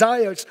our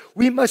desires.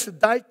 We must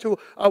die to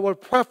our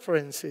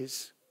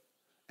preferences.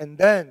 And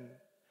then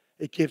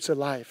it gives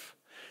life.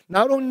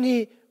 Not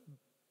only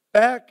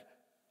back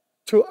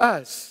to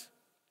us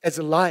as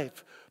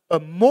life,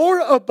 but more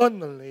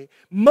abundantly,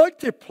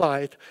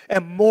 multiplied,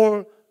 and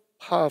more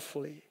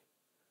powerfully.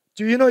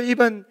 Do you know,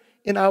 even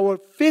in our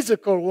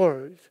physical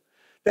world,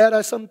 there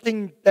are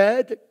something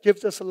dead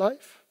gives us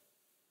life?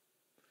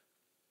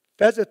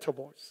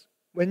 Vegetables.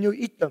 When you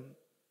eat them,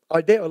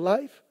 are they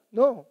alive?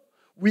 No.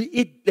 We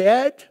eat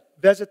dead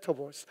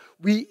vegetables.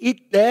 We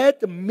eat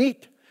dead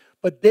meat.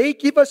 But they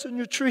give us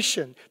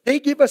nutrition. They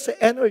give us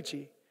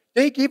energy.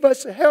 They give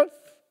us health.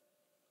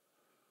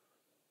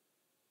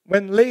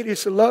 When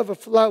ladies love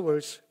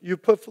flowers, you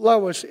put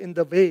flowers in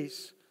the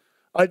vase.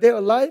 Are they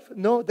alive?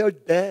 No, they're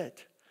dead.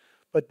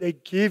 But they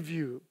give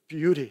you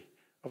beauty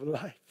of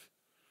life.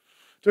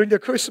 During the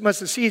Christmas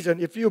season,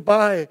 if you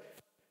buy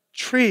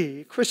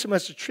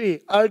Christmas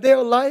tree, are they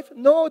alive?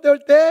 No, they're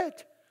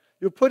dead.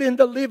 You put in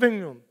the living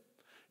room.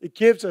 It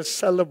gives a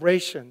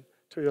celebration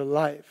to your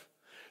life.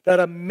 There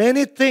are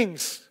many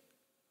things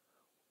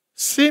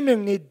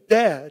seemingly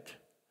dead,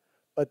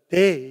 but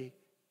they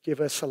give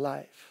us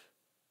life.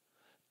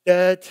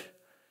 Dead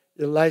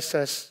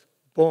Elisha's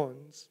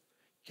bones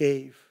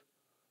gave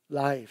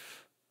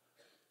life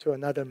to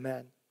another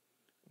man.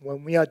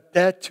 When we are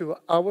dead to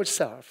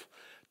ourselves,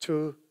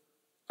 to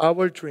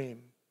our dream,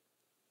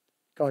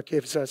 God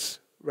gives us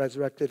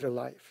resurrected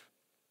life.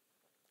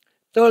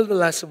 Third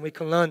lesson we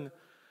can learn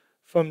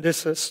from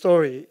this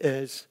story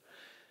is,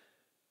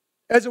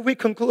 as we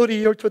conclude the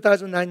year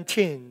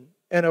 2019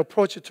 and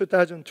approach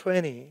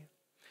 2020,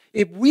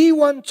 if we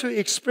want to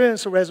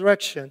experience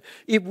resurrection,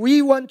 if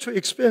we want to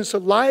experience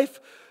life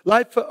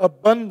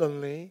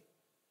abundantly,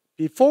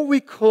 before we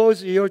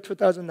close the year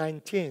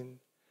 2019,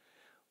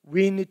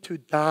 we need to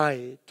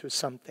die to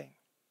something.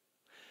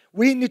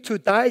 We need to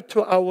die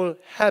to our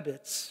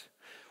habits.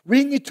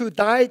 We need to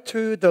die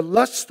to the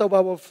lust of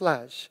our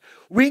flesh.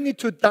 We need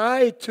to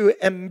die to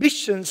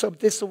ambitions of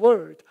this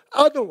world.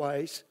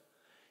 Otherwise,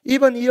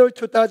 even year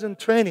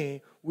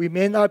 2020, we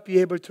may not be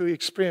able to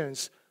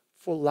experience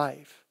full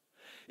life.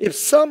 If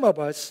some of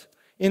us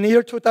in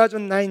year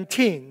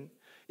 2019,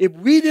 if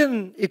we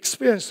didn't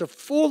experience a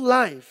full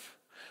life,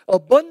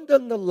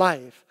 abundant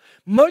life,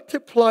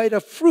 multiply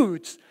the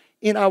fruits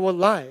in our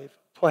life,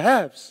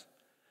 perhaps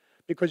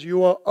because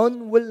you are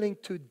unwilling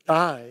to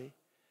die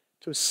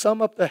to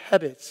some of the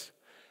habits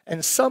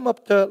and some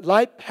of the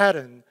life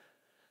pattern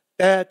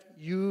that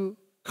you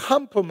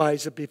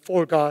compromised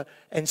before God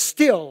and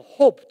still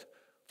hoped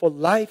for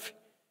life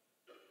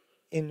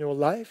in your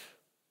life.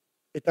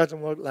 It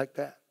doesn't work like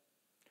that.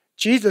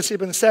 Jesus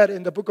even said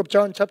in the book of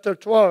John chapter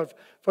 12,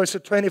 verse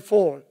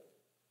 24,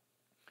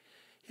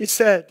 He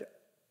said,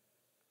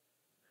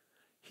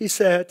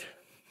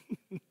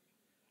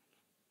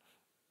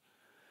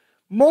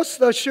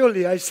 most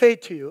assuredly I say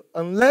to you,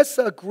 unless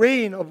a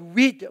grain of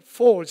wheat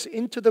falls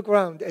into the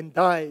ground and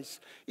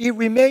dies, it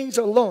remains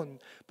alone.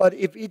 But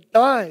if it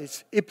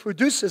dies, it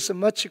produces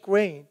much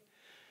grain.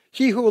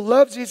 He who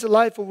loves his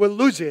life will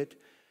lose it,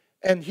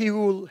 and he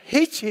who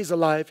hates his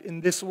life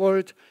in this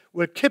world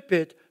will keep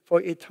it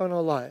for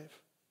eternal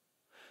life.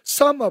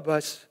 Some of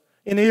us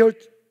in the year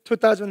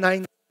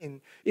 2019,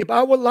 if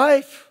our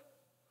life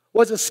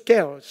was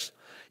scarce,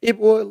 if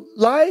our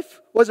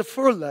life was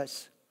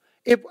fruitless,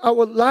 if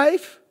our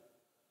life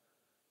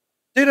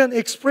didn't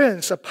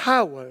experience a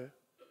power,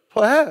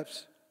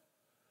 perhaps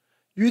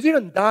you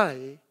didn't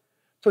die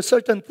to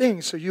certain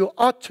things you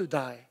ought to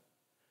die.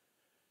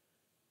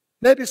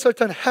 Maybe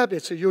certain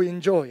habits you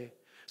enjoy,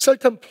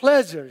 certain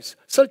pleasures,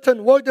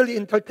 certain worldly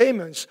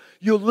entertainments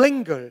you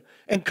linger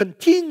and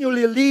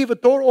continually leave a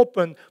door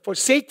open for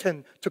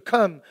Satan to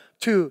come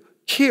to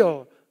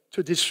kill,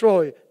 to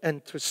destroy,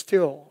 and to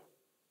steal.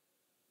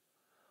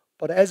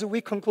 But as we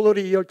conclude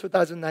the year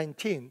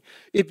 2019,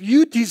 if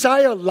you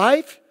desire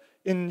life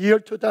in year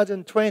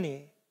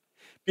 2020,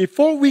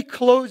 before we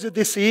close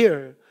this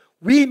year,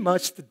 we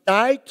must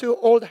die to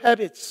old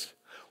habits.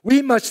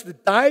 We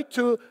must die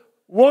to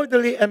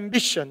worldly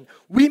ambition.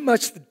 We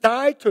must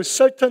die to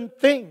certain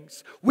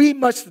things. We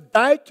must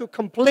die to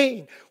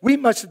complain. We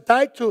must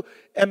die to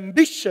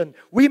ambition.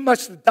 We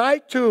must die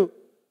to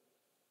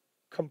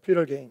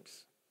computer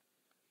games.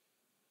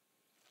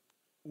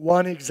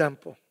 One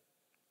example.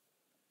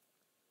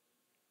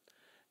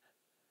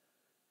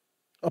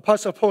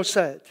 Apostle Paul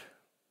said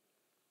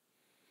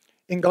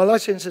in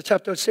Galatians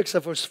chapter 6,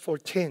 verse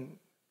 14,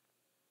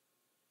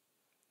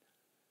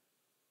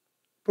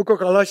 Book of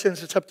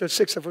Galatians chapter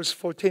 6, verse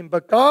 14,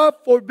 but God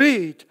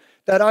forbid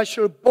that I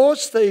should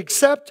boast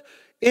except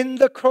in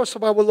the cross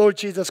of our Lord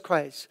Jesus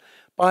Christ,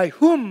 by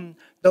whom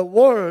the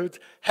world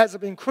has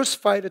been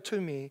crucified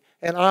to me,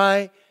 and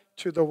I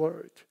to the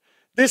world.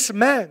 This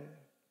man,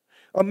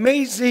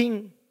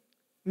 amazing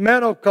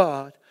man of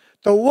God,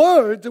 the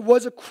Word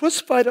was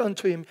crucified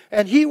unto him,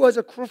 and he was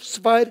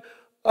crucified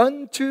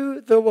unto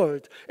the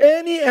world.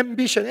 Any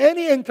ambition,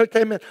 any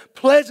entertainment,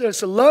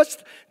 pleasures,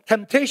 lust,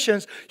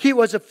 temptations, he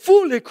was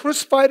fully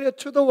crucified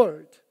to the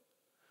world.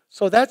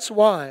 So that's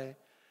why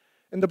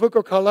in the book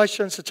of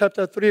Colossians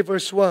chapter 3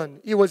 verse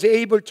 1, he was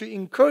able to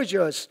encourage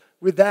us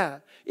with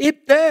that.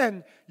 If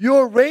then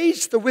you're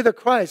raised with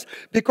Christ,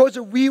 because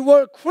we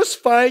were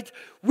crucified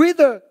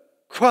with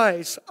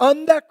Christ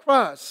on that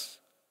cross.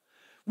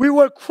 We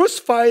were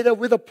crucified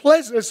with the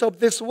pleasures of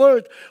this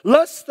world,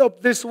 lust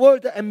of this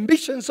world,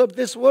 ambitions of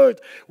this world,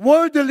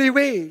 worldly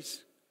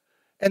ways.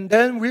 And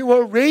then we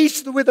were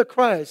raised with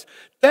Christ.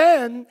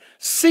 Then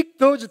seek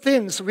those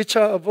things which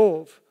are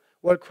above,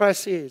 where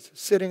Christ is,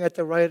 sitting at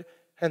the right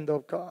hand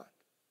of God.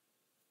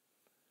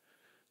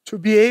 To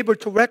be able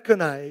to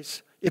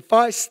recognize if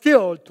I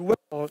still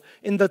dwell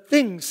in the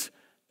things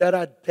that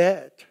are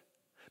dead.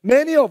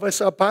 Many of us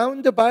are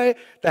bound by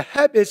the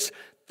habits,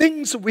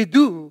 things we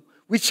do,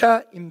 which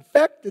are in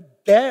fact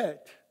dead.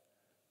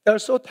 They're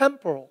so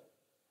temporal.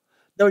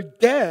 They're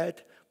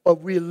dead,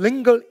 but we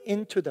linger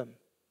into them.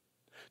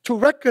 To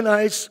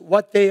recognize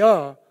what they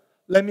are,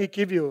 let me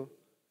give you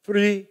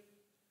 3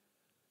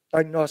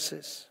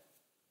 diagnoses.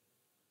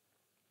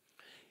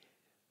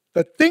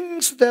 The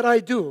things that I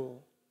do,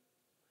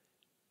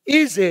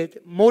 is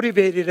it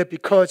motivated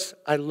because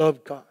I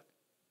love God?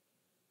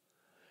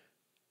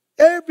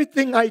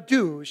 Everything I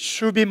do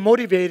should be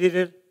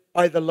motivated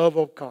by the love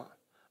of God.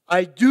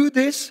 I do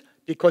this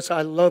because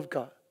I love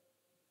God.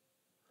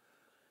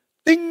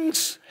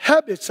 Things,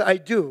 habits I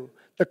do,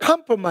 the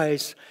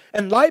compromise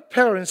and life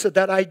patterns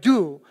that I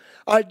do,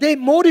 are they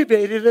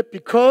motivated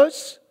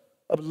because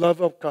of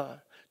love of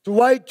God?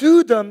 Do I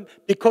do them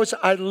because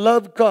I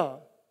love God?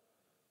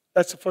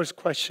 That's the first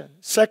question.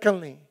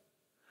 Secondly,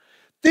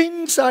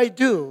 things I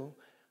do,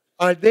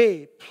 are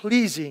they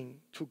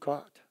pleasing to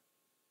God?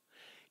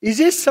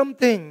 Is it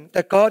something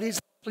that God is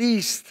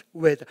pleased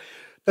with?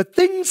 The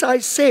things I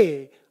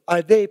say,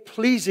 are they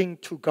pleasing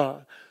to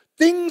God?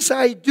 Things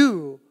I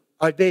do,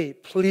 are they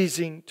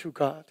pleasing to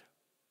God?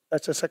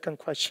 That's the second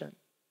question.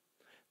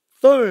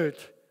 Third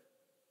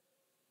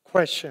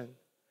question,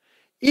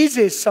 is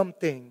it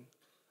something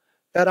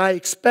that I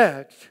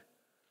expect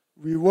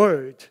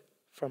reward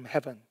from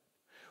heaven?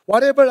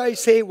 Whatever I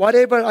say,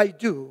 whatever I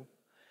do,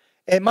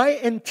 am I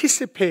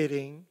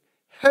anticipating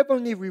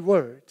heavenly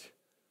reward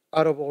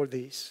out of all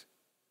these?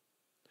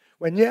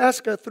 When you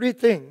ask 3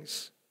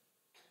 things,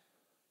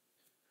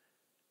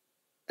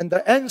 and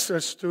the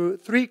answers to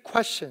 3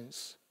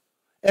 questions,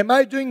 am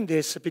I doing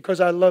this because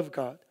I love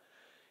God?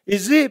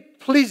 Is it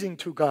pleasing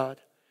to God?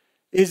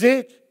 Is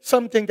it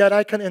something that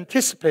I can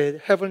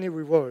anticipate heavenly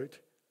reward?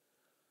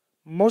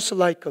 Most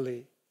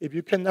likely, if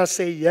you cannot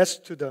say yes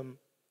to them,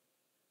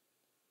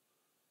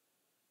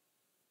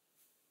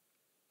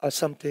 are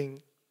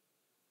something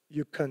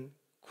you can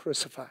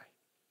crucify.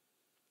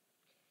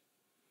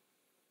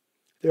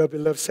 Dear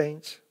beloved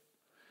saints,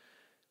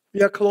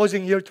 we are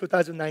closing year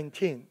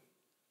 2019,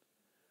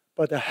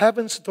 but the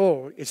heaven's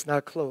door is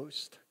not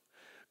closed.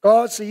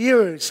 God's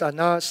ears are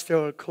not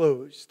still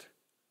closed.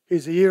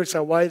 His ears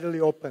are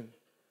widely open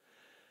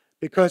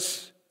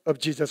because of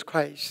Jesus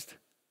Christ.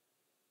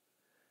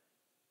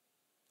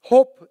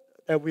 Hope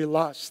that we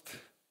lost,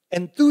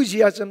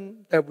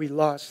 enthusiasm that we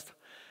lost,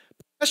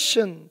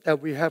 passion that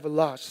we have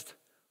lost,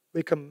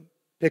 we can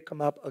pick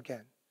them up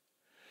again.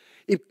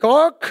 If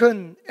God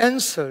can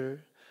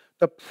answer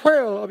the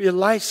prayer of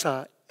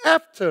Elisha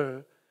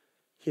after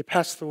he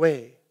passed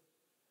away,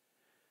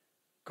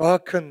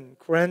 God can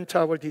grant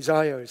our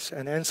desires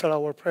and answer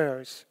our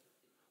prayers,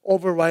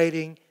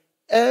 overriding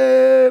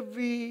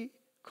every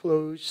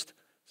closed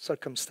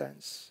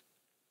circumstance.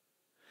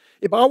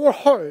 If our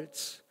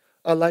hearts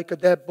are like a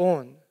dead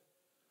bone,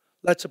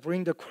 let's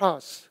bring the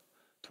cross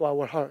to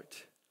our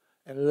heart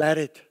and let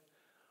it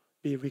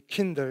be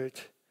rekindled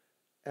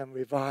and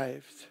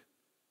revived.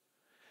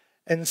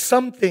 And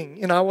something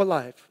in our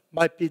life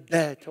might be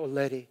dead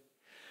already.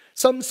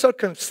 Some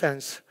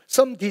circumstance,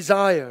 some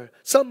desire,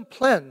 some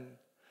plan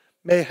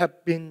may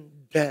have been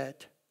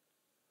dead.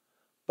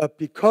 But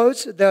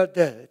because they're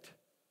dead,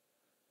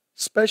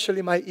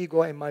 especially my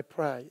ego and my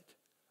pride,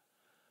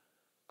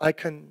 I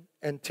can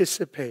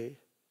anticipate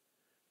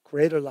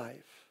greater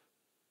life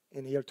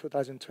in the year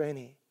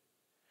 2020.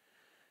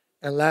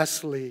 And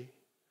lastly,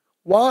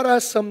 what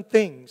are some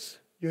things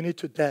you need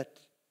to dead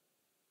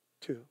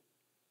to?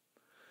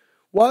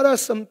 What are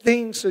some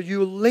things that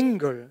you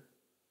linger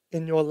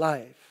in your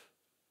life,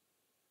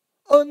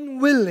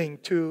 unwilling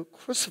to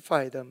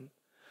crucify them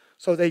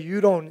so that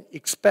you don't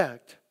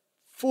expect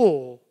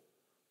full,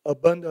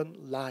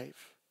 abundant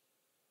life?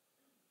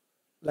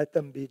 Let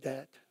them be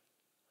dead.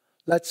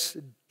 Let's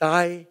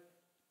die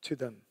to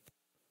them.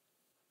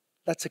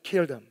 Let's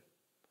kill them.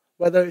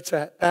 Whether it's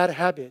a bad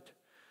habit,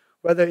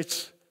 whether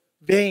it's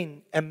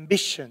vain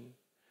ambition,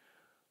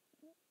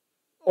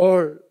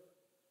 or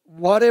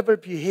whatever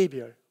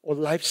behavior or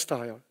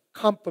lifestyle,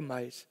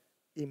 compromise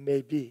it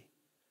may be.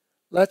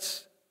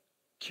 Let's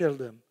kill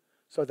them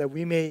so that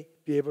we may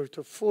be able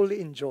to fully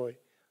enjoy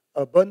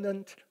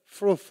abundant,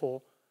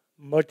 fruitful,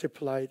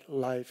 multiplied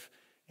life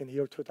in the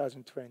year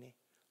 2020.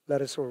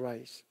 Let us all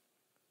rise.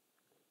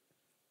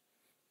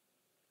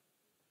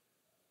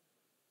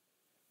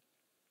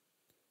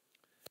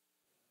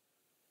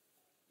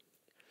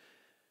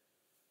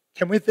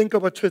 Can we think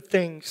about two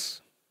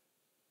things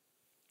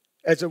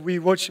as we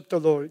worship the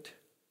Lord?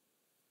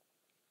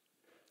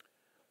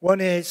 One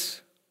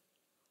is,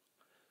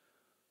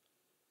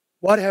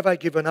 what have I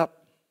given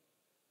up?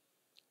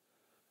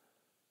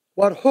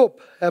 What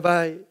hope have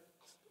I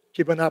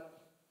given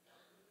up?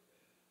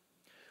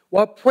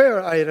 What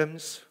prayer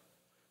items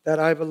that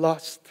I've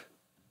lost?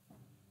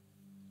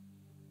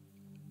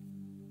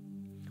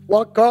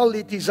 What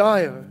godly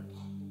desire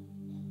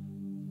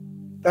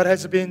that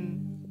has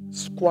been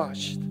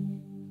squashed?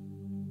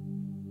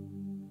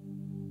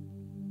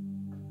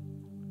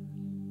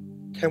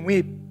 Can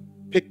we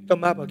pick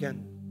them up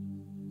again?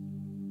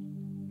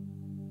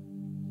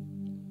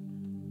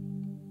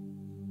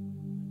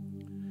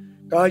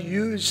 God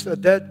used the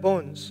dead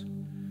bones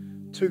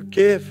to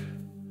give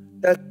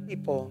dead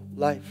people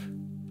life.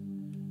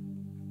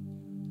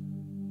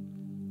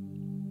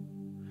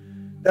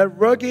 That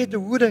rugged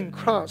wooden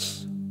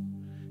cross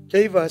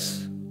gave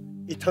us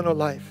eternal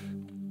life.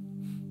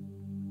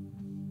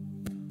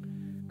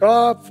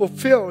 God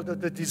fulfilled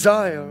the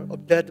desire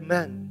of dead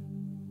men.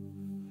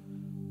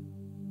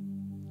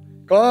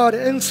 God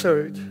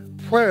answered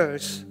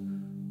prayers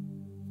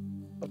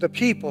of the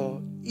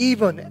people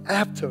even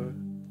after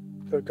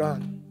they're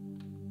gone.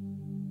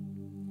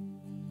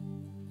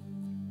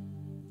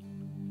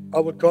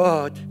 Our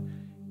God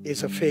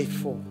is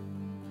faithful.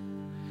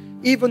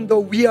 Even though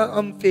we are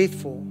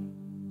unfaithful,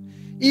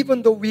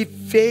 even though we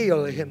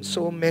fail Him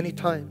so many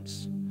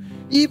times,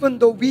 even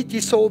though we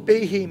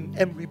disobey Him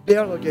and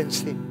rebel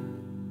against Him,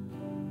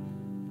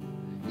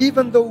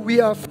 even though we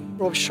are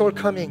full of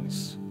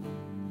shortcomings,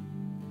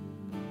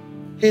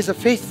 His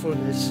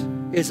faithfulness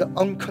is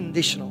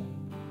unconditional.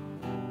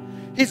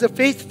 His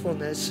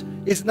faithfulness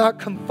is not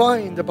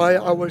confined by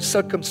our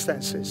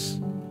circumstances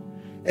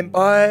and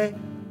by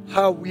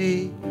how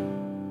we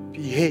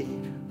behave.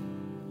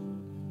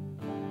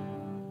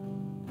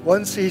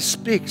 Once He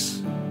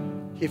speaks,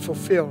 He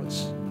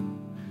fulfills.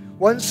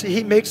 Once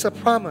He makes a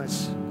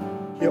promise,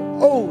 He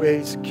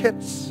always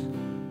keeps.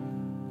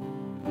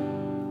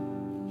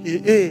 He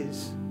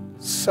is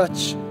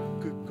such a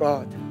good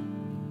God,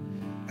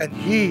 and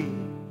He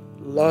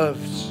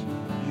loves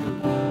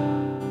you.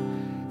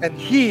 And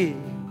He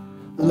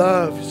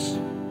loves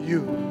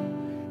you.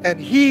 And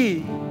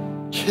He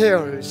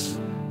cares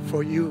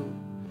for you.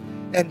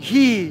 And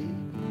He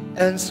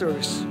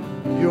answers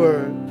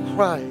your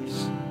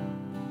cries.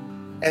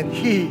 And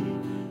He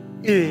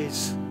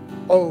is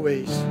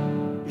always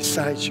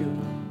beside you.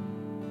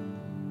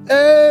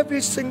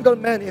 Every single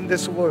man in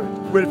this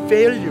world will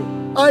fail you.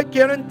 I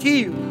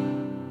guarantee you.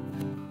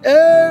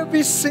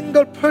 Every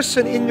single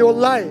person in your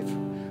life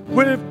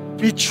will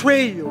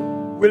betray you,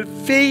 will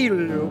fail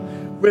you,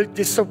 will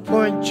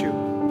disappoint you.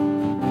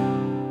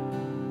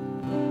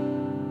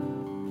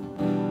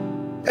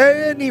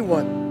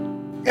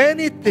 Anyone,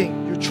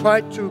 anything you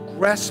try to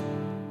grasp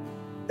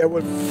that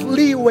will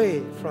flee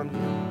away from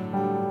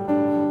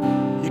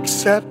you,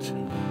 except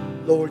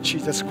Lord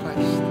Jesus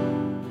Christ.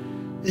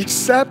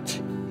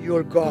 Except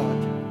your God.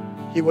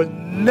 He will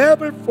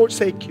never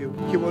forsake you.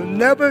 He will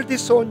never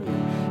disown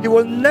you. He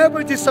will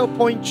never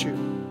disappoint you.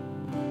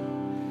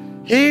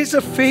 His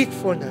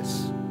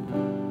faithfulness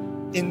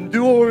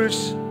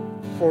endures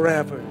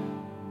forever.